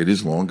longer. It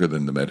is longer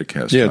than the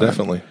Metacast. Yeah, time.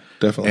 definitely.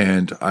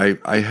 And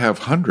I have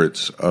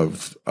hundreds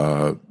of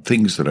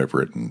things that I've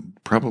written,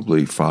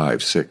 probably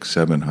 500, 600,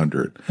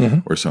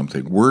 700 or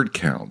something. Word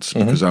counts,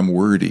 because I'm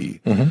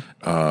wordy.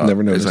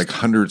 Never noticed. It's like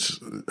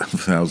hundreds of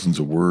thousands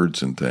of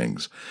words and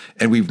things.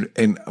 And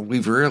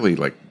we've rarely,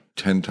 like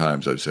 10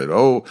 times I've said,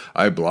 oh,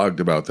 I blogged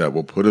about that.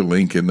 We'll put a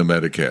link in the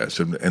Metacast.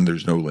 And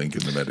there's no link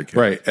in the Metacast.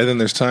 Right. And then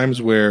there's times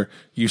where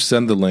you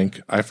send the link.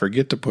 I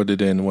forget to put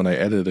it in when I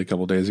edited a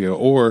couple days ago.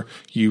 Or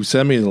you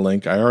send me the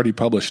link. I already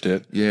published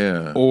it.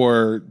 Yeah.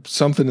 Or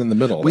something in the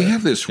middle. We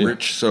have this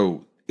rich,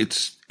 so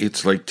it's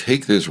like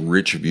take this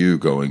rich view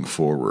going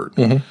forward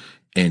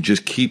and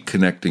just keep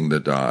connecting the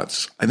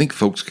dots. I think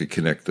folks could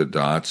connect the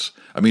dots.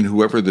 I mean,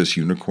 whoever this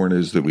unicorn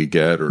is that we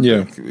get, or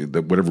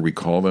whatever we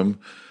call them,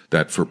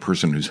 that for a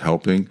person who's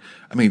helping.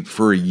 I mean,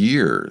 for a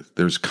year,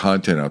 there's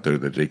content out there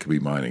that they could be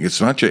mining.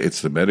 It's not just,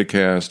 it's the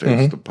Metacast,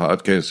 it's the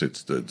podcast,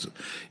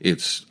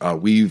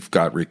 we've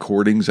got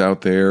recordings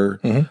out there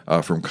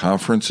from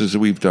conferences that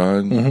we've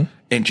done,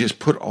 and just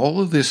put all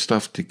of this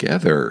stuff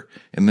together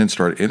and then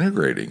start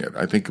integrating it.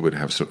 I think it would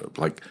have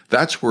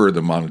that's where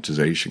the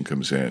monetization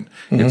comes in.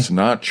 It's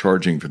not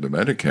charging for the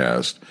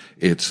Metacast.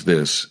 It's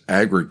this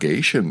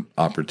aggregation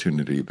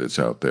opportunity that's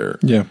out there.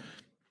 Yeah.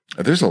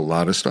 There's a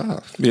lot of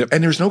stuff,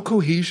 and there's no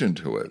cohesion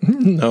to it.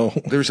 No,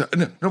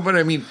 but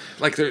I mean,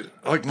 like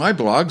my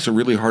blogs are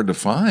really hard to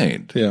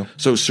find. Yeah.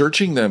 So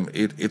searching them,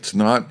 it's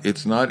not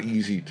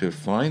easy to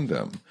find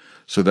them.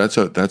 So that's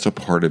a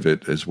part of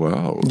it as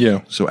well.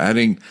 Yeah. So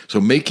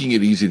making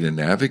it easy to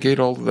navigate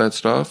all of that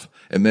stuff,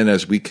 and then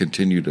as we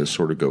continue to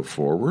sort of go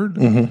forward,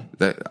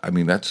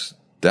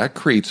 that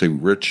creates a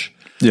rich,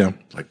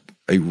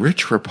 a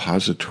rich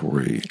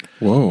repository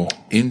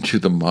into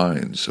the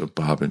minds of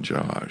Bob and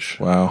Josh.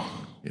 Wow.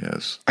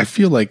 Yes. I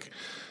feel like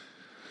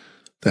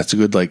that's a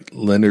good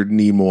Leonard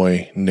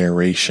Nimoy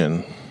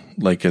narration,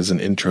 as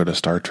an intro to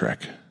Star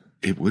Trek.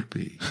 It would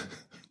be.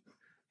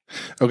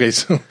 Okay,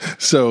 so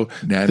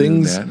Nanu,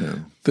 things.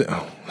 Nanu.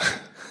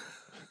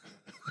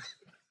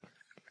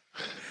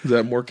 Is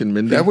that Mork and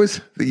Mindy? That was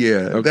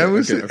Okay, and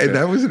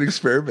that was an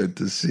experiment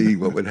to see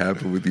what would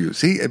happen with you.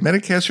 See, at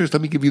Metacasters,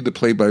 let me give you the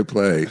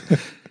play-by-play.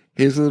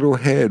 His little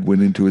head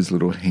went into his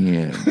little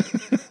hand.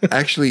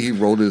 Actually, he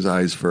rolled his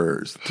eyes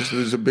first. Just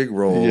was a big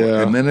roll,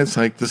 and then it's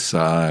like the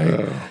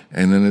sigh,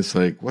 and then it's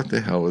like, what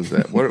the hell is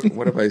that? What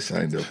have I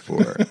signed up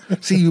for?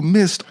 See, you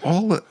missed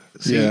all of.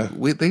 See,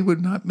 they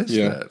would not miss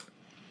that.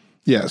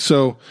 Yeah.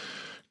 So,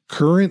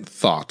 current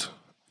thought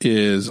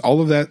is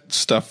all of that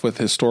stuff with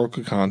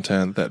historical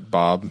content that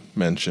Bob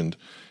mentioned,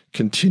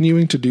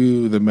 continuing to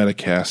do the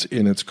Metacast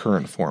in its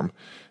current form.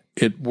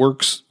 It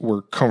works.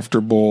 We're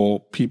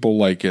comfortable. People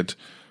like it.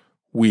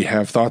 We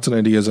have thoughts and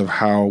ideas of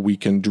how we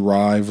can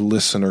drive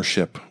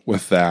listenership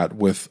with that,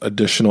 with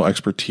additional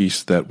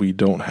expertise that we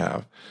don't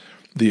have.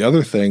 The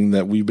other thing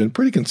that we've been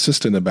pretty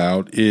consistent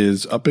about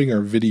is upping our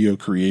video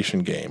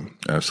creation game.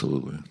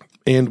 Absolutely.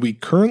 And we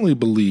currently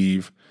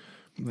believe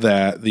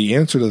that the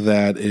answer to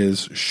that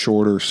is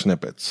shorter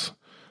snippets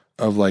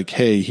of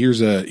hey,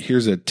 here's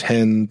a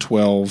 10,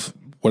 12,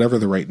 whatever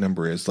the right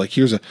number is.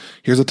 Here's a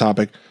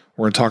topic.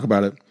 We're going to talk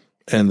about it,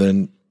 and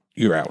then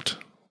you're out.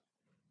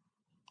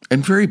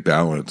 And very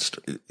balanced.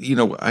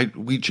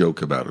 We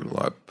joke about it a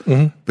lot,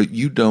 but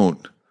you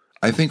don't.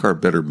 I think our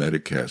better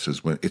Metacast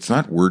is when it's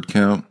not word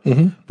count,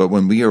 but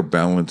when we are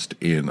balanced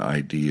in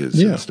ideas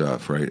and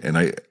stuff, right? And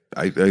I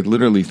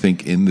literally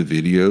think in the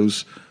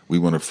videos we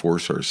want to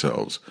force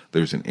ourselves.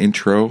 There's an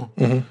intro,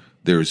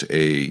 there's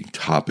a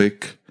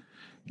topic.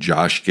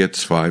 Josh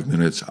gets 5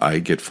 minutes, I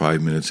get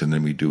 5 minutes, and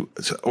then we do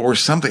or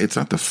something. It's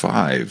not the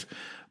 5,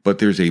 but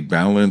there's a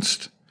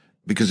balanced.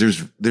 Because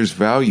there's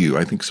value.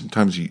 I think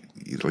sometimes you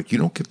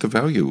don't get the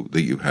value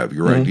that you have.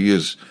 Your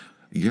ideas,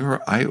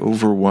 I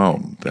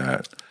overwhelm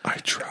that. I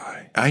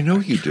try. I know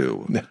you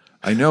do.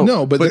 I know.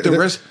 No, but the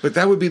rest. But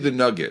that would be the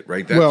nugget,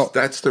 right?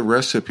 That's the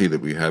recipe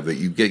that we have that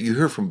you get. You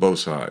hear from both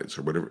sides,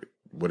 or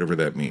whatever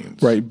that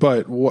means, right?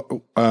 But what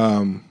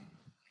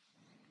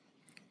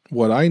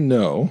I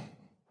know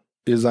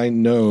is I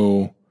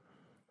know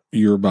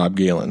you're Bob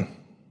Galen.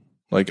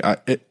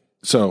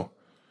 So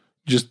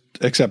just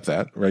accept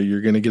that, right?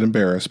 You're going to get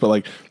embarrassed.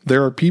 But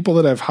there are people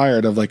that I've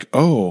hired of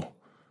oh,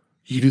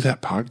 you do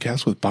that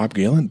podcast with Bob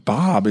Galen?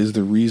 Bob is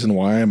the reason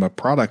why I'm a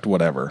product,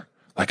 whatever.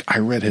 I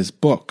read his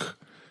book.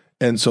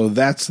 And so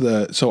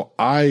so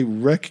I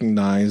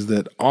recognize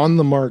that on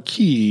the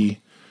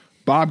marquee,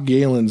 Bob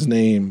Galen's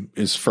name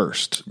is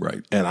first.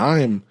 Right. And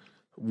I'm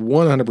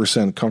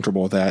 100%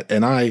 comfortable with that.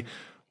 And I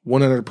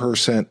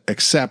 100%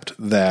 accept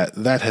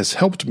that has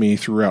helped me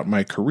throughout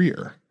my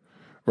career.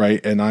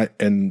 Right.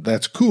 And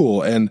that's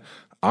cool. And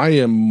I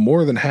am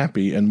more than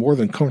happy and more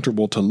than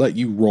comfortable to let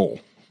you roll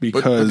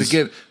because.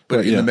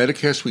 But in the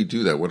Metacast, we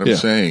do that. What I'm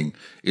saying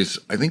is,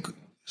 I think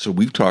So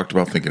we've talked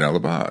about thinking out of the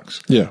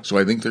box. Yeah. So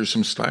I think there's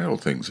some style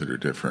things that are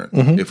different.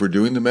 Mm-hmm. If we're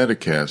doing the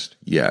Metacast,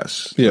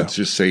 yes. Yeah. Let's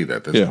just say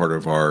that. That's part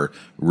of our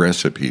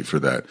recipe for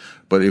that.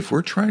 But if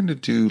we're trying to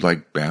do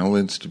like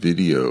balanced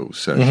video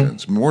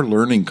sessions, more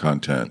learning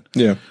content,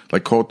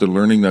 like call it the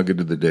learning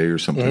nugget of the day or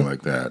something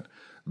like that,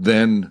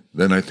 then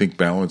I think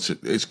balance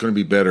it's going to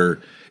be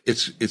better.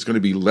 It's going to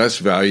be less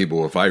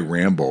valuable if I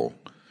ramble.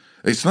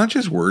 It's not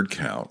just word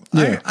count.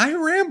 Yeah. I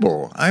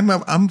ramble.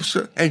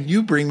 And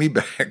you bring me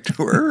back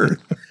to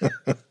earth.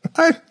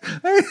 And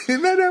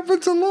that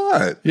happens a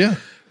lot. Yeah.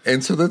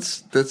 And so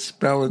let's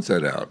balance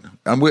that out.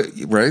 I'm with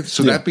you, right?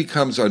 So that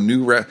becomes a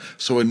new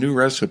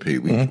recipe.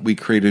 We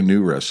create a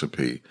new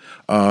recipe.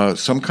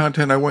 Some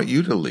content I want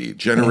you to lead.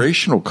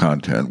 Generational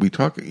content. We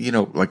talk,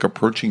 like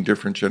approaching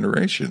different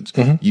generations.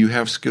 You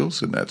have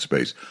skills in that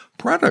space.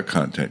 Product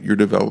content. You're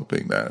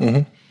developing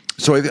that.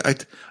 So I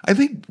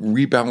think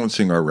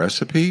rebalancing our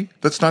recipe.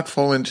 Let's not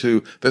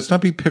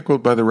be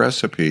pickled by the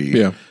recipe.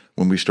 Yeah.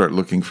 When we start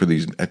looking for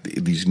these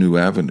new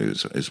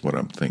avenues, is what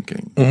I'm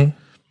thinking.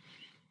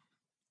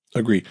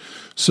 Agree.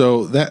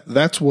 So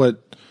that's where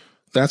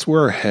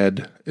our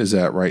head is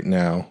at right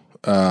now.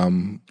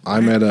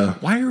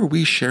 Why are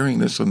we sharing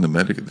this on the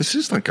Medic? This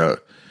is like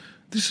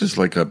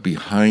a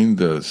behind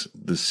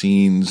the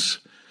scenes.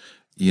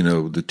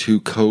 The two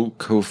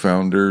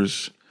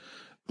co-founders.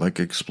 Like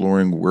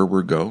exploring where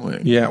we're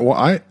going. Yeah,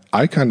 well,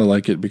 I kind of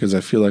like it because I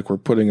feel like we're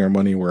putting our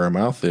money where our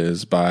mouth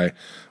is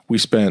we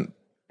spent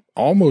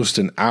almost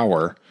an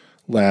hour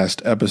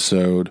last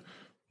episode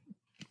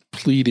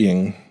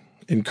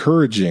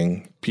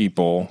encouraging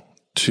people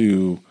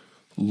to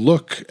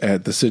look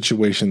at the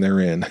situation they're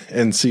in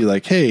and see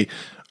like, hey,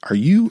 are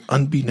you,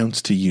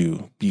 unbeknownst to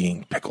you,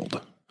 being pickled?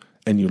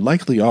 And you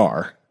likely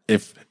are.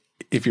 If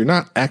you're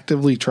not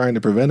actively trying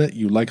to prevent it,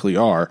 you likely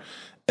are.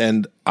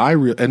 And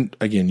and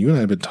again, you and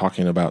I have been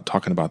talking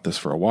about this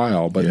for a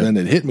while, but then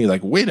it hit me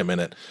like, wait a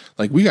minute,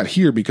 like we got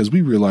here because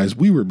we realized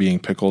we were being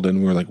pickled, and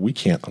we were like, we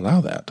can't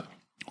allow that.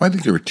 Well, I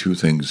think there were two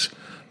things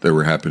that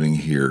were happening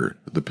here.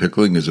 The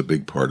pickling is a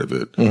big part of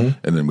it, and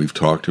then we've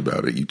talked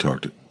about it.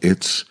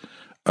 It's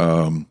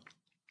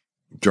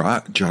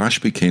Josh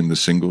became the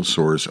single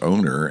source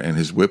owner, and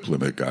his whip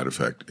limit got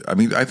affected. I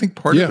mean, I think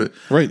part of it,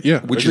 right?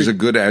 Yeah, which is a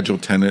good Agile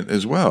tenet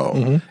as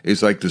well,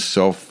 is like the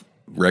self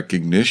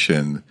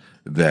recognition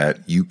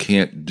that you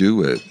can't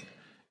do it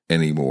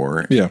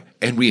anymore. Yeah.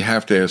 And we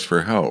have to ask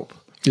for help.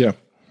 Yeah.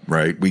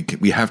 Right?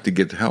 We have to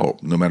get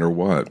help no matter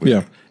what.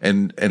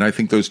 And I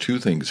think those two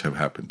things have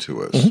happened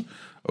to us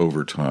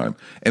over time.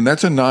 And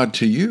that's a nod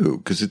to you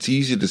because it's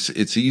easy to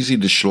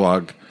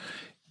schlag.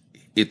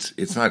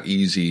 It's not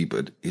easy,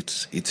 but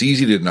it's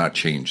easy to not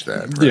change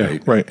that, right? Yeah,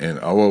 right. And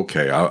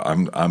okay,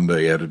 I'm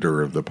the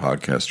editor of the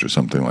podcast or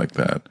something like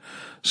that.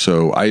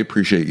 So I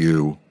appreciate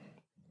you.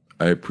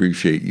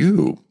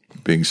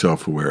 Being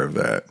self-aware of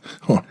that.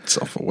 Oh,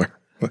 self-aware.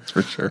 That's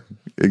for sure.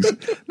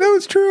 No,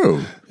 it's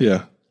true.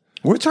 Yeah.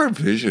 What's our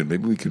vision?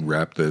 Maybe we can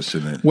wrap this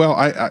in it. Well,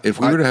 if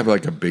we were to have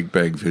like a big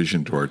bang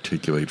vision to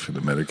articulate for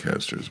the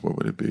Metacasters, what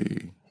would it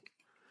be?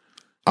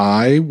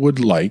 I would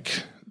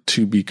like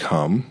to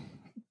become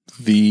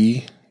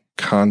the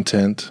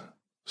content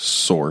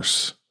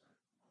source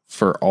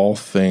for all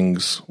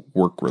things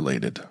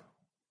work-related.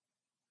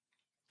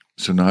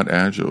 So not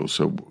Agile.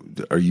 So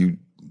are you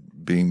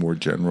being more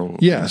general?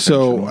 Yeah.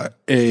 So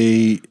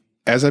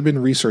as I've been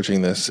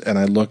researching this and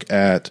I look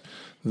at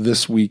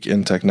This Week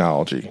in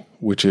Technology,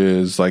 which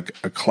is like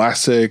a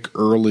classic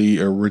early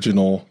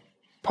original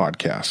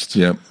podcast.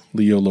 Yep.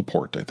 Leo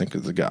Laporte, I think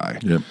is the guy.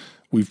 Yep.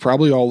 We've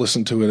probably all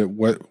listened to it,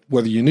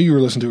 whether you knew you were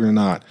listening to it or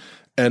not.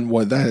 And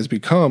what that has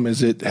become is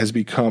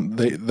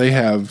they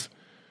have,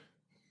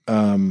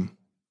 I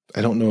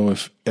don't know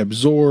if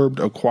absorbed,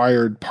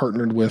 acquired,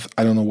 partnered with,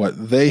 I don't know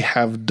what. They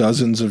have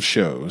dozens of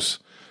shows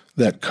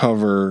that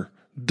cover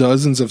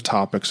dozens of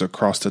topics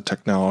across the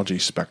technology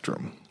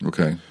spectrum.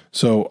 Okay.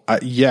 So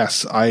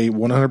yes, I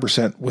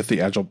 100% with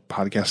the Agile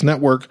Podcast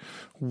Network,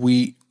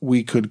 we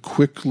could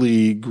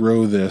quickly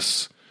grow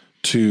this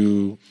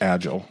to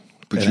Agile.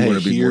 But and you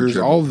want to be here's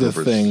more all of the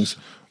things.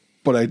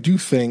 But I do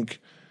think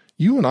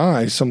you and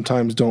I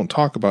sometimes don't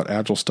talk about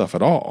Agile stuff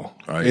at all.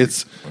 I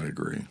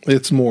agree.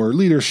 It's more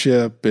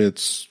leadership.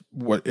 It's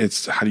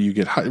how do you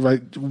get high,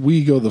 right?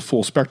 We go the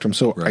full spectrum.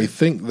 So I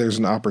think there's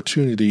an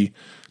opportunity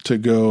to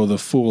go the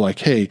full, like,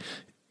 hey,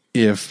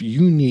 if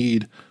you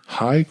need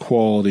high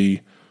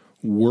quality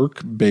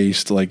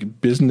work-based,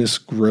 like business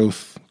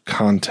growth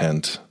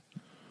content,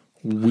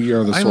 we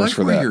are the source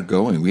for that. I like where you're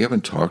going. We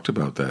haven't talked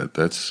about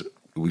that.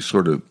 We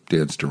sort of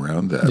danced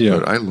around that,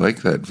 but I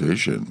like that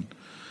vision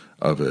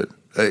of it.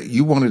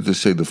 You wanted to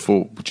say the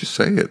full, would you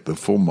say it? The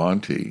full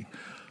Monty.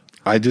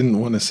 I didn't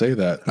want to say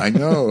that. I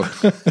know.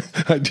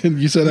 I didn't.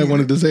 You said I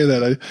wanted to say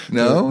that.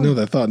 No,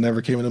 that thought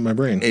never came into my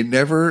brain. It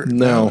never.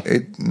 No.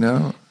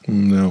 No.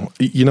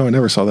 You know, I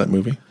never saw that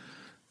movie.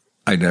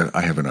 I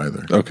haven't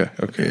either. Okay.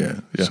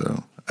 Yeah.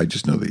 So I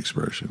just know the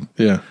expression.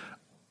 Yeah.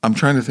 I'm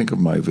trying to think of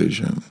my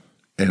vision,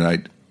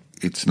 and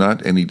it's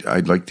not any.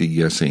 I'd like to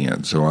yes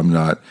and. So I'm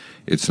not.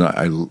 It's not.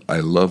 I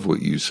love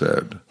what you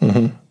said.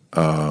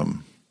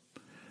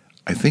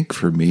 I think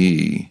for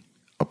me,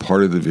 a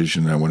part of the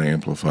vision I want to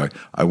amplify.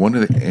 I want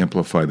to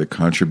amplify the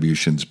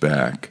contributions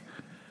back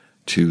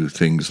to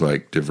things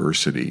like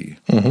diversity.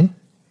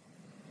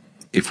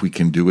 If we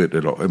can do it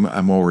at all,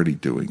 I'm already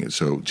doing it.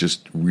 So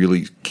just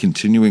really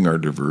continuing our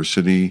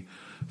diversity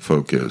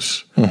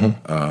focus,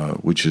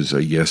 which is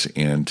a yes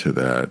and to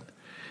that.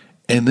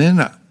 And then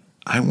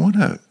I want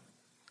to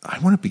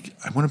be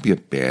a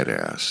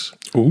badass.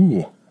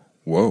 Ooh,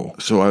 whoa!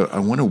 So I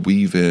want to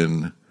weave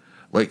in,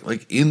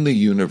 like in the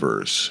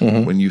universe,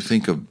 when you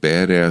think of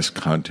badass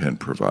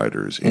content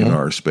providers in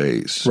our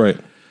space, right?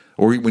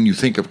 Or when you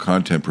think of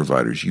content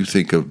providers, you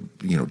think of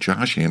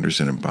Josh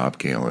Anderson and Bob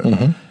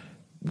Galen.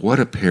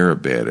 What a pair of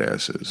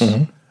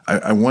badasses!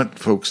 I want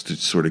folks to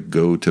sort of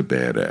go to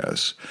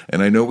badass,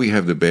 and I know we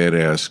have the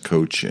badass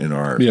coach in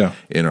our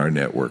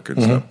network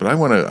and stuff, but I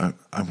want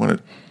to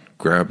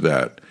grab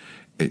that,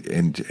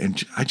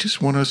 and I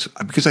just want us,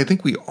 because I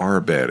think we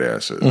are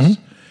badasses,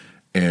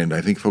 and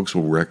I think folks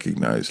will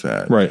recognize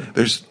that. Right?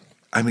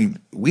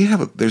 You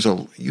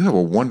have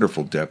a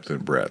wonderful depth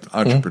and breadth,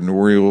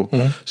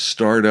 entrepreneurial,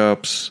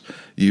 startups.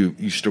 You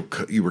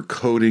were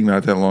coding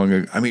not that long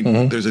ago. I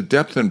mean, there's a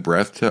depth and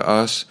breadth to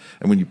us,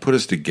 and when you put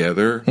us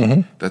together,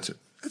 that's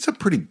a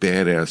pretty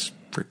badass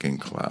freaking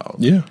cloud.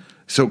 Yeah.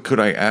 So could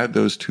I add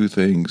those two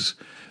things?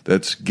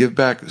 That's give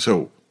back.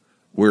 So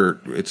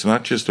it's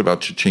not just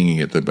about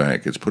cha-chinging at the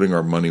bank. It's putting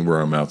our money where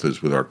our mouth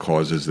is with our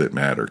causes that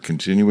matter.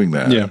 Continuing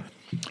that. Yeah.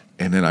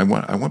 And then I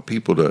want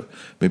people to,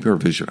 maybe our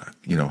vision.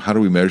 How do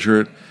we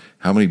measure it?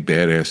 How many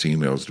badass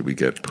emails do we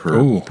get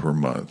per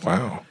month?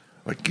 Wow.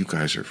 Like, you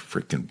guys are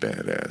freaking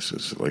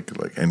badasses. Like,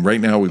 and right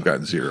now we've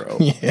gotten 0.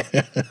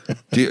 Yeah.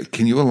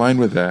 Can you align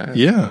with that?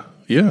 Yeah.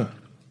 Yeah.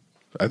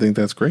 I think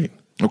that's great.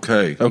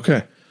 Okay.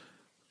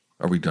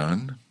 Are we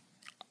done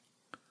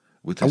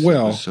with this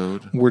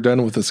episode? We're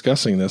done with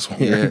discussing this.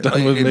 We're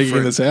done with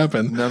making this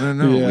happen. No.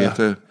 Yeah. We have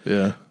to.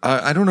 Yeah.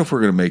 I don't know if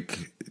we're going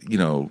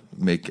to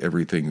make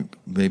everything.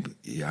 Maybe.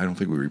 Yeah. I don't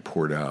think we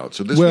report out.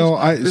 So this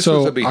was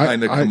a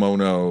behind the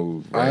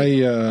kimono.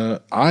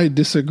 Right? I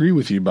disagree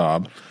with you,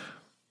 Bob.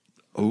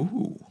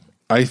 Oh.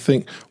 I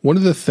think one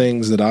of the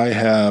things that I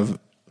have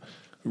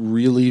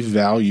really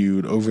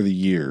valued over the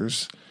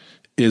years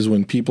is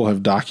when people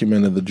have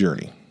documented the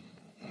journey.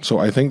 So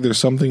I think there's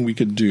something we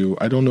could do.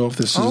 I don't know if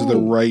this is the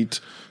right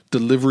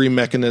delivery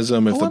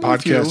mechanism, if the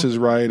podcast is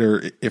right,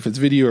 or if it's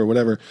video or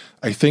whatever.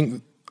 I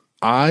think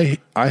I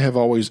have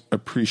always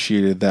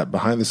appreciated that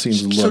behind the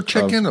scenes look. So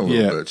check in a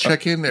little bit.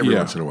 Check in every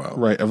once in a while.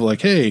 Right. Of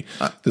like, hey,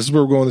 this is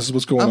where we're going. This is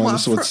what's going on.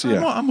 This is what's,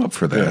 I'm up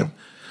for that. Yeah.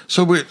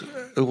 So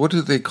what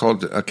do they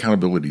call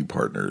accountability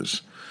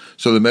partners?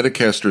 So the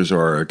Metacasters are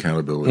our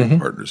accountability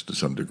partners to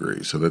some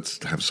degree. So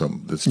let's have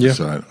some. Let's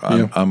decide.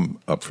 I'm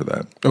up for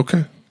that.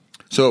 Okay.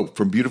 So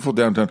from beautiful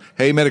downtown,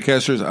 hey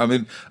Metacasters, I'm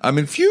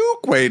in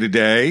Fuquay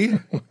today.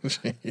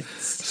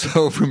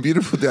 So from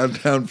beautiful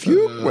downtown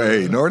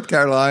Fuquay, North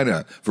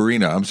Carolina,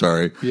 Verena. I'm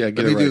sorry. Yeah, let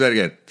me do that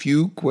again.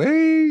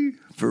 Fuquay,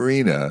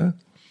 Verena.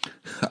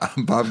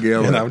 I'm Bob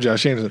Galen. And I'm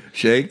Josh Anderson.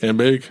 Shake and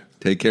bake.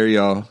 Take care,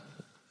 y'all.